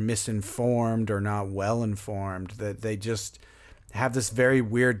they're misinformed or not well informed, that they just have this very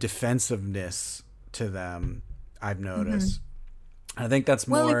weird defensiveness to them. I've Mm-hmm. noticed. I think that's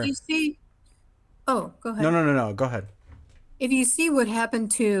Well, if more. you see, oh, go No, ahead. no, no, no. Go ahead. If you see what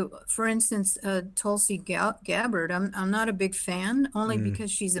happened to, for instance, Tulsi Gabbard, I'm not a big fan, only Mm, because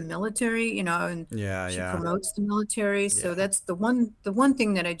she's a military, and yeah, she yeah, promotes the military. So yeah, that's the one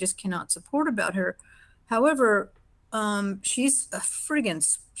thing that I just cannot support about her. However, she's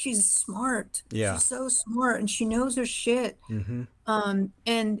smart. yeah. She's so smart, and she knows her shit. Mm-hmm.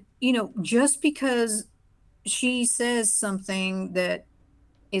 And just because she says something that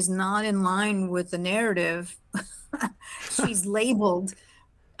is not in line with the narrative, she's labeled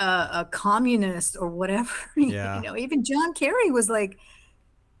a communist or whatever. Yeah. Even John Kerry was like,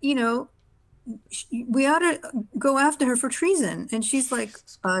 you know, we ought to go after her for treason, and she's like,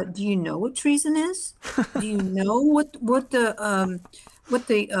 "Do you know what treason is? Do you know what the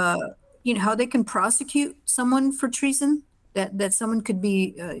how they can prosecute someone for treason? That someone could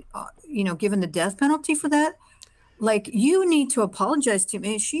be given the death penalty for that? Like, you need to apologize to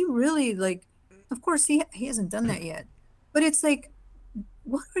me." She really, like, of course he hasn't done that yet, but it's like,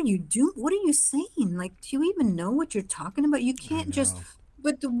 what are you doing? What are you saying? Like, do you even know what you're talking about? You I can't just, know.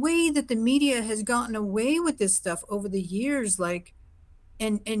 but the way that the media has gotten away with this stuff over the years, like,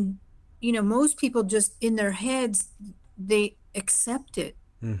 and most people just in their heads, they accept it.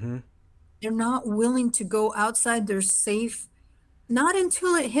 Mm-hmm. They're not willing to go outside their safe, not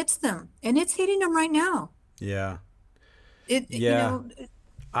until it hits them. And it's hitting them right now. Yeah. It, Yeah. Max,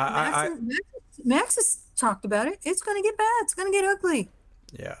 I Max has talked about it. It's going to get bad. It's going to get ugly.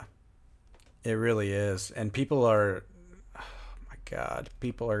 yeah. It really is. And people are, oh my God,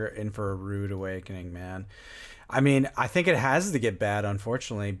 people are in for a rude awakening, man. I mean, I think it has to get bad,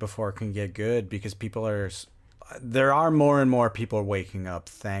 unfortunately, before it can get good because there are more and more people waking up,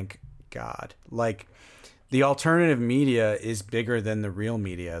 thank God. Like, the alternative media is bigger than the real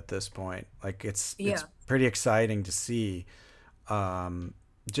media at this point. Like, it's Yeah. pretty exciting to see. Um,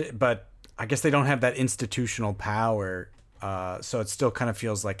 but I guess they don't have that institutional power, so it still kind of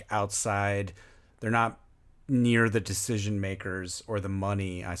feels like outside. They're not near the decision makers or the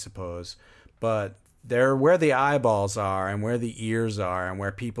money, I suppose, but they're where the eyeballs are and where the ears are and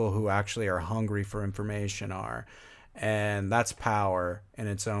where people who actually are hungry for information are, and that's power in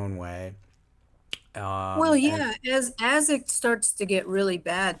its own way. Well, And yeah, as it starts to get really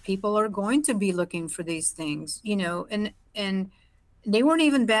bad, people are going to be looking for these things, and they weren't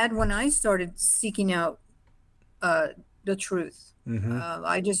even bad when I started seeking out uh, the truth. mm-hmm,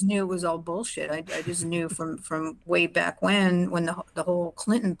 I just knew it was all bullshit. I just knew from way back when the whole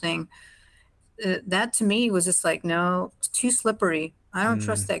Clinton thing, that to me was just like, no, it's too slippery. I don't mm,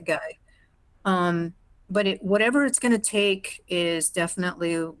 trust that guy. Um, but whatever it's going to take is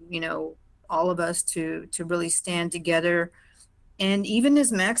definitely, all of us to really stand together. And even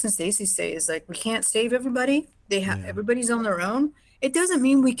as Max and Stacy say, is like, we can't save everybody. yeah, Everybody's on their own. It doesn't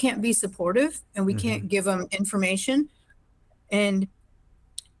mean we can't be supportive and we mm-hmm. can't give them information. And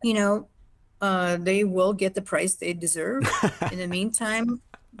you know, they will get the price they deserve. In the meantime,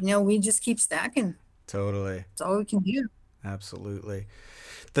 we just keep stacking. Totally, That's all we can do. absolutely.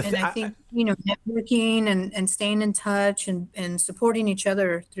 And I think, networking and staying in touch and supporting each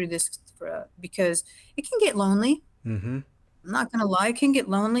other through this, because it can get lonely. Mm-hmm. I'm not going to lie, it can get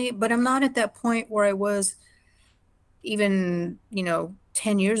lonely, but I'm not at that point where I was even,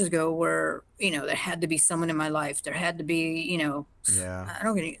 10 years ago where, there had to be someone in my life. There had to be, Yeah, I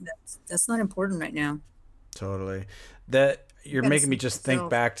don't get it. That's not important right now. totally. That You you're got to making me see just think yourself.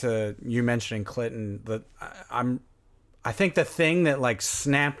 back to you mentioning Clinton. That I think the thing that like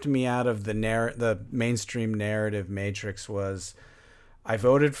snapped me out of the mainstream narrative matrix was I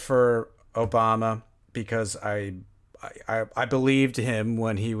voted for Obama because I believed him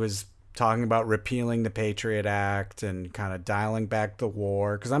when he was talking about repealing the Patriot Act and kind of dialing back the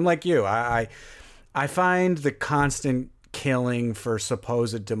war. Because I'm like you, I find the constant killing for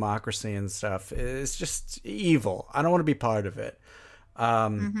supposed democracy and stuff is just evil. I don't want to be part of it.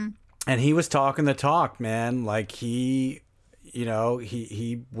 And he was talking the talk, man. Like he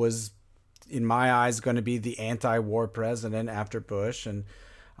was, in my eyes, going to be the anti-war president after Bush. And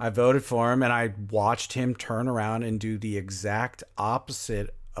I voted for him, and I watched him turn around and do the exact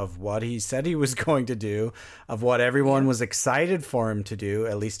opposite of what he said he was going to do, of what everyone was excited for him to do,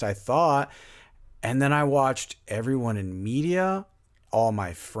 at least I thought. And then I watched everyone in media, all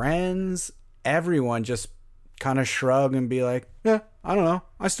my friends, everyone just kind of shrug and be like, yeah, I don't know.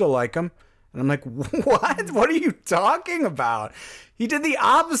 I still like him. And I'm like, what? What are you talking about? He did the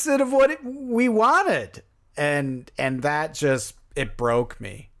opposite of what we wanted. And that just, it broke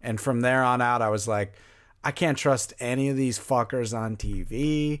me. And from there on out, I was like, I can't trust any of these fuckers on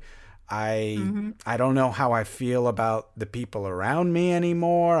TV. I don't know how I feel about the people around me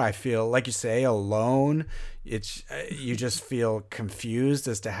anymore. I feel, like you say, alone. It's you just feel confused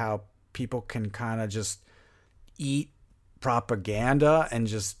as to how people can kind of just eat propaganda and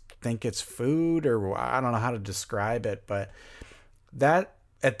just think it's food, or I don't know how to describe it. But that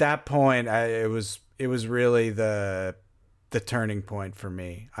at that point, it was really the turning point for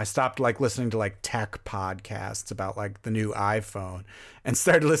me. I stopped like listening to like tech podcasts about like the new iPhone and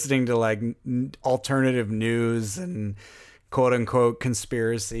started listening to like alternative news and quote unquote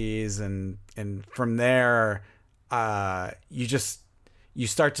conspiracies. And from there, you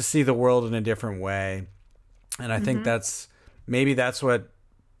start to see the world in a different way. And I think that's what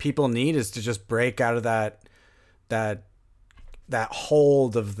people need, is to just break out of that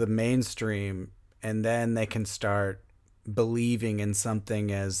hold of the mainstream, and then they can start believing in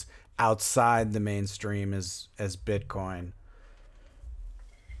something as outside the mainstream as Bitcoin.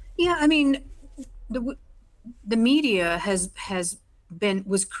 Yeah, I mean, the media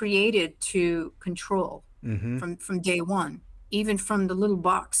was created to control from day one, even from the little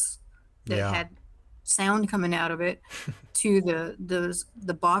box that had sound coming out of it to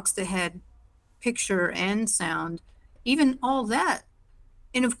the box that had picture and sound, even all that.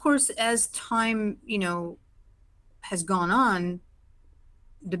 And of course, as time, has gone on,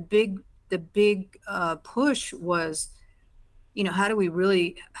 the big push was, how do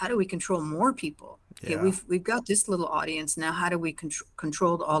we control more people? Okay, we've got this little audience now. How do we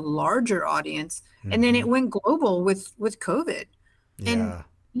control a larger audience? And then it went global with COVID. And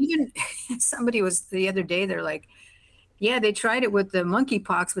even somebody was the other day, they're like, yeah, they tried it with the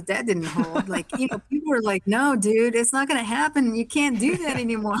monkeypox, but that didn't hold. Like, people were like, no, dude, it's not going to happen. You can't do that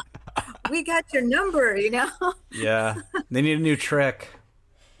anymore. We got your number, Yeah. They need a new trick.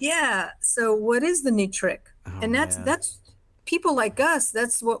 Yeah. So what is the new trick? Oh, and that's people like us.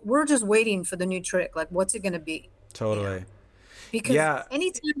 That's what we're just waiting for, the new trick. Like, what's it going to be? Totally. Because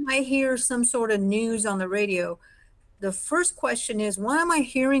anytime I hear some sort of news on the radio, the first question is, why am I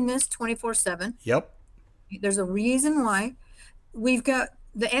hearing this 24/7? Yep. There's a reason why. We've got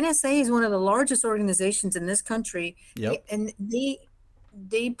the NSA is one of the largest organizations in this country. Yep. And they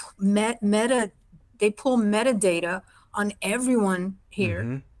pull metadata on everyone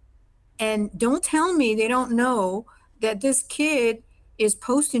here. And don't tell me they don't know that this kid is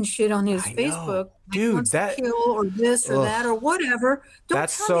posting shit on his Facebook. Dude, wants to kill or this or that or whatever.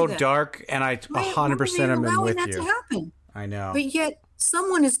 That's so dark, and I 100% am with you. To happen? I know. But yet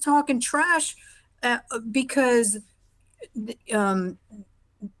someone is talking trash because of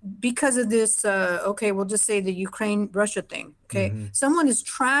this, we'll just say the Ukraine-Russia thing, okay? Someone is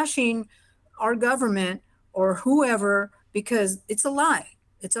trashing our government or whoever because it's a lie.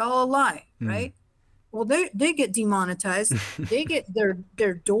 It's all a lie, right? Well, they get demonetized. They get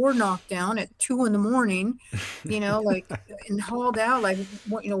their door knocked down at 2 a.m, and hauled out. Like,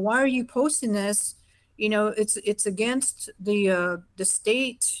 why are you posting this? It's against the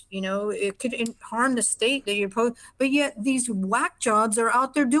state. It could harm the state that you're posting. But yet these whack jobs are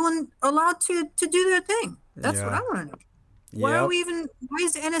out there allowed to do their thing. That's what I want to know. Why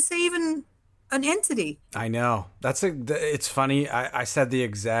is the NSA even an entity? I know. It's funny. I said the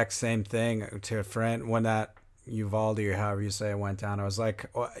exact same thing to a friend when that Uvalde, or however you say it, went down. I was like,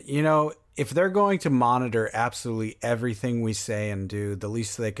 if they're going to monitor absolutely everything we say and do, the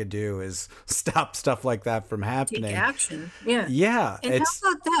least they could do is stop stuff like that from happening. Take action. Yeah. Yeah. And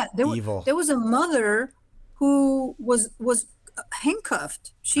how about that? Evil. There was a mother who was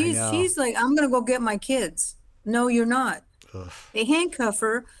handcuffed. She's like, I'm going to go get my kids. No, you're not. Ugh. They handcuff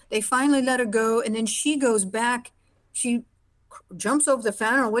her. They finally let her go. And then she goes back. She jumps over the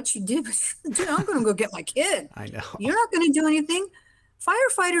fence or what she did. Dude, I'm going to go get my kid. I know. You're not going to do anything.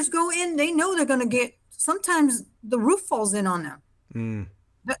 Firefighters go in. They know they're going to get, sometimes the roof falls in on them. Mm.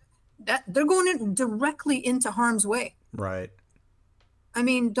 That they're going in directly into harm's way. Right. I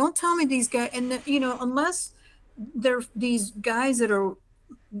mean, don't tell me these guys, and unless they're these guys that are,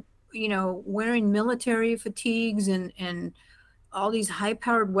 wearing military fatigues and all these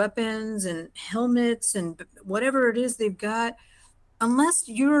high-powered weapons and helmets and whatever it is they've got, unless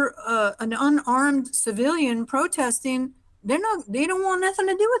you're an unarmed civilian protesting, they don't want nothing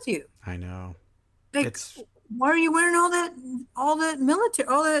to do with you. I know. Like, why are you wearing all that military,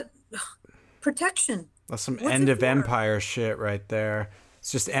 all that protection? That's some end of empire shit right there.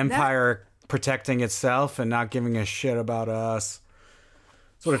 It's just empire protecting itself and not giving a shit about us.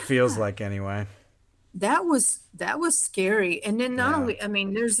 That's what it feels like anyway. That was scary. And then not only, I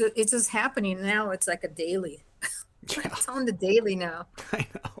mean, it's just happening now. It's like a daily. It's on the daily now. I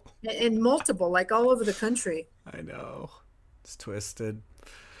know. And multiple, like all over the country. I know. It's twisted.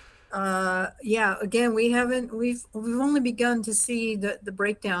 Yeah, again, we've only begun to see the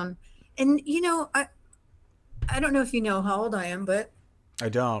breakdown. And I don't know if you know how old I am, but I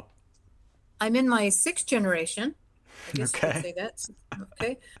don't. I'm in my 6th generation. I guess Okay. you could say that.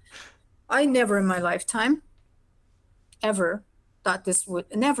 Okay. I never in my lifetime ever thought this would,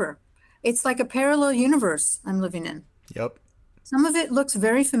 never. It's like a parallel universe I'm living in. Yep. Some of it looks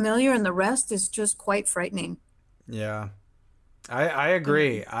very familiar and the rest is just quite frightening. Yeah. I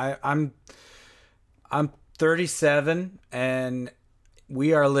agree. I'm 37 and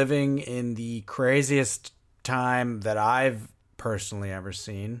we are living in the craziest time that I've personally ever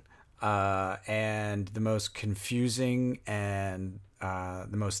seen, and the most confusing and the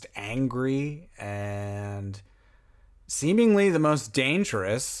most angry and seemingly the most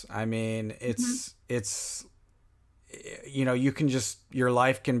dangerous. I mean, it's you can just, your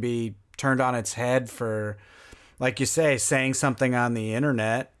life can be turned on its head for, like you say, saying something on the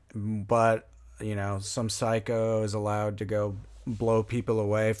internet, but some psycho is allowed to go blow people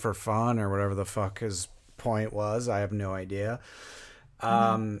away for fun or whatever the fuck his point was. I have no idea.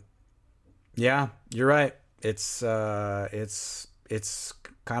 Yeah, you're right. It's kind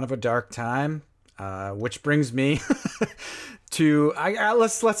of a dark time, which brings me to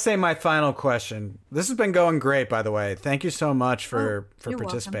let's say my final question. This has been going great, by the way. Thank you so much for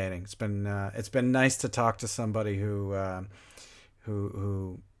participating. Welcome. It's been nice to talk to somebody who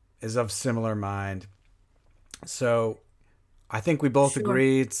is of similar mind. So I think we both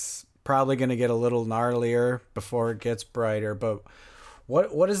agree it's probably going to get a little gnarlier before it gets brighter. But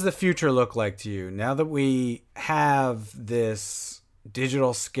what does the future look like to you now that we have this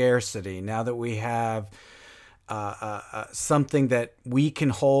digital scarcity? Now that we have something that we can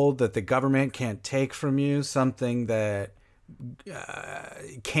hold that the government can't take from you, something that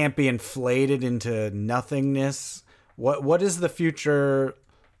can't be inflated into nothingness. What does the future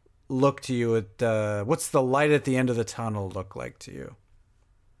look to you what's the light at the end of the tunnel look like to you?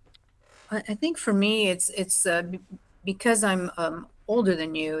 I think for me, it's because I'm older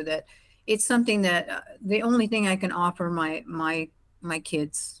than you, that it's something that the only thing I can offer my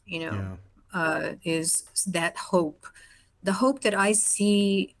kids, is that hope, the hope that I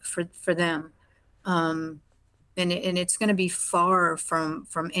see for them, and it's going to be far from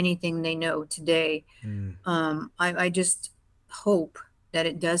anything they know today. I just hope that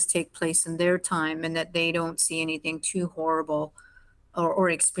it does take place in their time and that they don't see anything too horrible or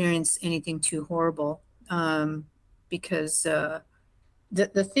experience anything too horrible. Because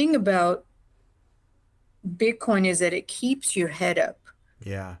the thing about Bitcoin is that it keeps your head up.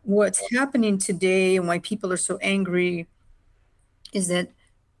 Yeah. What's happening today and why people are so angry is that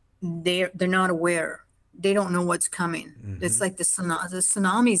they're not aware. They don't know what's coming. It's like the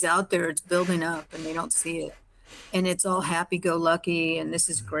tsunami's out there. It's building up and they don't see it. And it's all happy-go-lucky, and this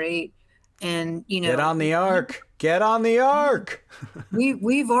is great. And get on the ark. Get on the ark.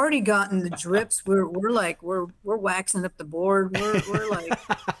 We've already gotten the drips. We're waxing up the board. We're like,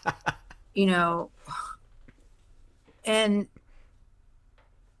 and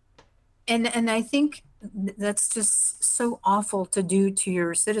I think that's just so awful to do to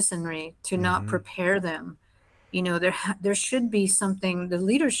your citizenry, to not prepare them. There should be something. The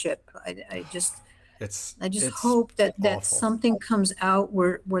leadership. I just hope that something comes out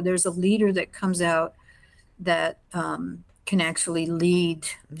where there's a leader that comes out that can actually lead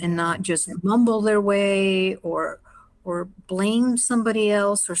and not just mumble their way or blame somebody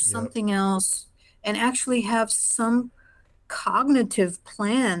else or something else, and actually have some cognitive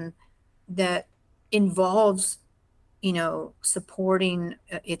plan that involves, supporting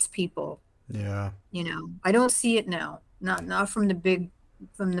its people. Yeah. I don't see it now. Not from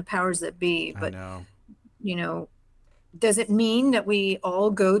the powers that be, I but know. Does it mean that we all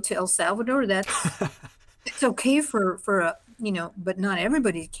go to El Salvador? It's okay for but not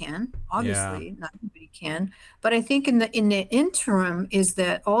everybody can. Yeah. Obviously, not everybody can. But I think in the interim is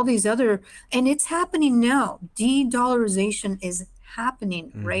that all these other, and it's happening now. De-dollarization is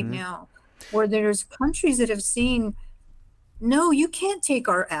happening right now, where there's countries that have seen, no, you can't take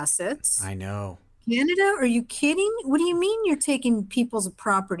our assets. I know. Canada, are you kidding? What do you mean you're taking people's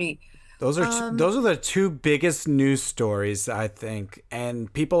property? Those are the two biggest news stories, I think,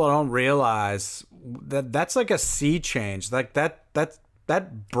 and people don't realize that that's like a sea change. Like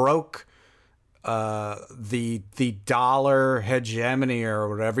that broke the dollar hegemony or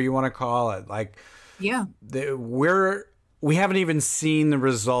whatever you want to call it. Like, yeah, we haven't even seen the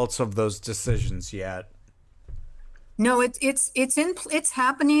results of those decisions yet. No, it's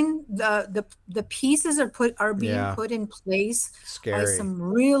happening. The pieces are being put in place by some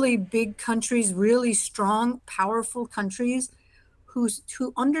really big countries, really strong, powerful countries who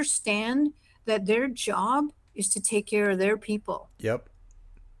understand that their job is to take care of their people. Yep.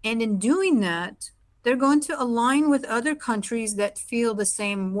 And in doing that, they're going to align with other countries that feel the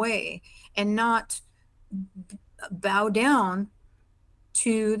same way and not bow down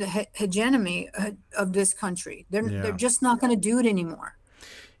to the hegemony of this country. They're just not going to do it anymore.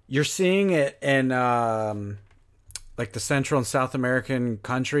 You're seeing it in like the Central and South American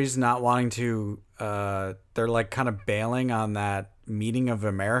countries not wanting to. They're like kind of bailing on that meeting of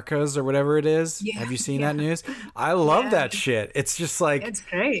Americas or whatever it is. Yeah, have you seen that news? I love that shit. It's just like it's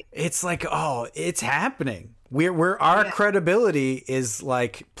great. It's like, oh, it's happening. Our credibility is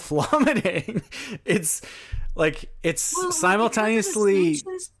like plummeting. It's like simultaneously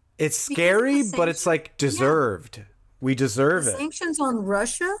it's scary, but it's like deserved. Yeah. We deserve it. Sanctions on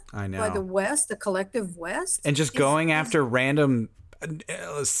Russia, I know, by the West, the collective West, and just going after random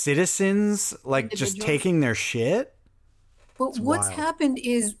citizens, like just taking their shit. But what's happened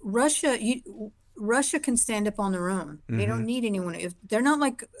is Russia can stand up on their own. They don't need anyone. If they're not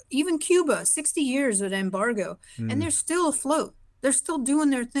like even Cuba, 60 years of embargo, and they're still afloat. They're still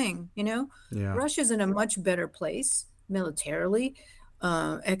doing their thing, Yeah. Russia's in a much better place militarily,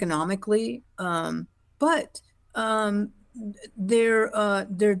 economically, but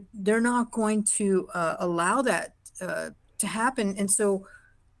they're not going to allow that to happen. And so,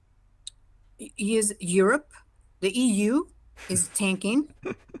 is Europe, the EU, is tanking.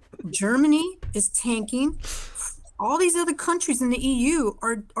 Germany is tanking. All these other countries in the EU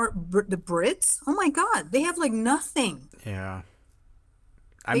are the Brits. Oh my God, they have like nothing. Yeah.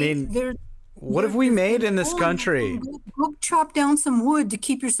 I mean, what have we made in this country? Go chop down some wood to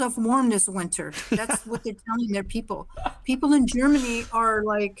keep yourself warm this winter. That's what they're telling their people. People in Germany are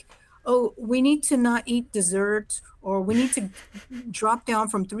like, oh, we need to not eat dessert, or we need to drop down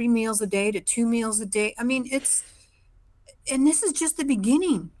from 3 meals a day to 2 meals a day. I mean, and this is just the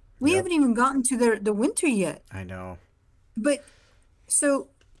beginning. We haven't even gotten to the winter yet. I know. But so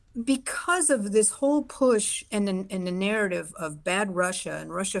because of this whole push and the narrative of bad Russia and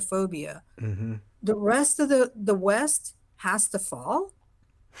Russophobia, the rest of the West has to fall.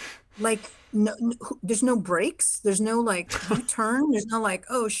 Like, no, there's no brakes. There's no like U-turn. There's no like,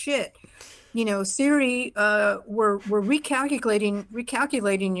 oh shit, Siri, we're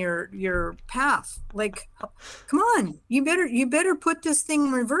recalculating your path. Like, come on, you better put this thing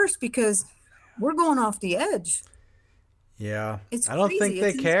in reverse because we're going off the edge. Yeah, I don't think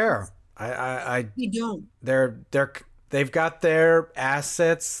they care. You don't. They've got their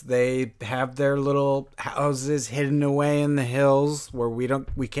assets. They have their little houses hidden away in the hills where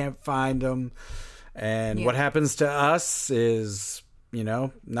we can't find them. And what happens to us is,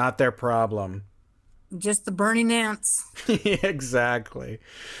 not their problem. Just the burning ants. Exactly.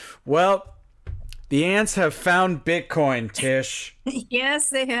 Well, the ants have found Bitcoin, Tish. Yes,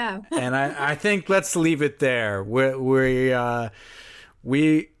 they have. And I think let's leave it there. We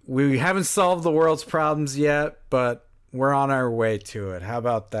haven't solved the world's problems yet, but we're on our way to it. How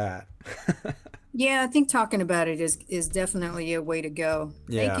about that? Yeah, I think talking about it is definitely a way to go.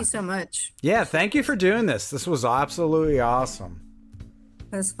 Yeah. Thank you so much. Yeah, thank you for doing this. This was absolutely awesome.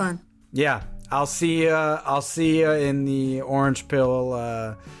 That was fun. Yeah, I'll see you in the Orange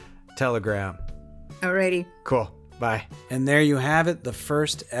Pill Telegram. Alrighty. Cool. Bye. And there you have it, the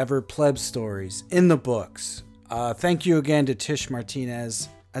first ever Pleb stories in the books. Thank you again to Tish Martinez.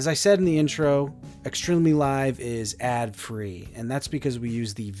 As I said in the intro, Extremely Live is ad-free, and that's because we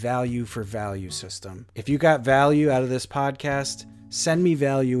use the value for value system. If you got value out of this podcast, Send me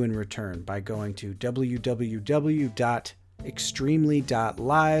value in return by going to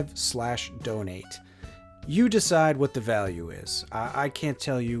www.extremely.live/donate. You decide what the value is. I can't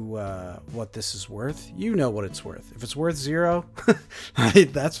tell you what this is worth. You know what it's worth. If it's worth $0,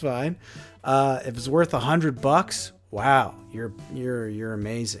 that's fine. If it's worth $100, wow, you're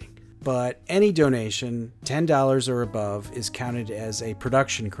amazing. But any donation, $10 or above, is counted as a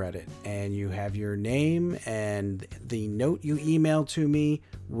production credit, and you have your name and the note you emailed to me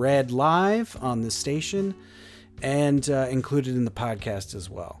read live on the station and included in the podcast as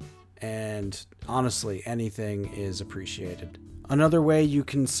well. And honestly, anything is appreciated. Another way you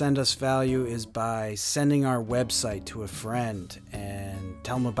can send us value is by sending our website to a friend and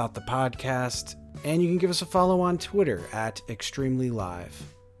tell them about the podcast. And you can give us a follow on Twitter at ExtremelyLive.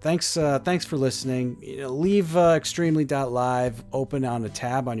 Thanks for listening. Leave Extremely.live open on a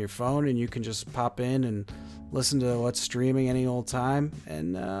tab on your phone, and you can just pop in and listen to what's streaming any old time.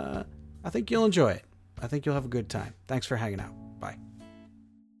 And I think you'll enjoy it. I think you'll have a good time. Thanks for hanging out.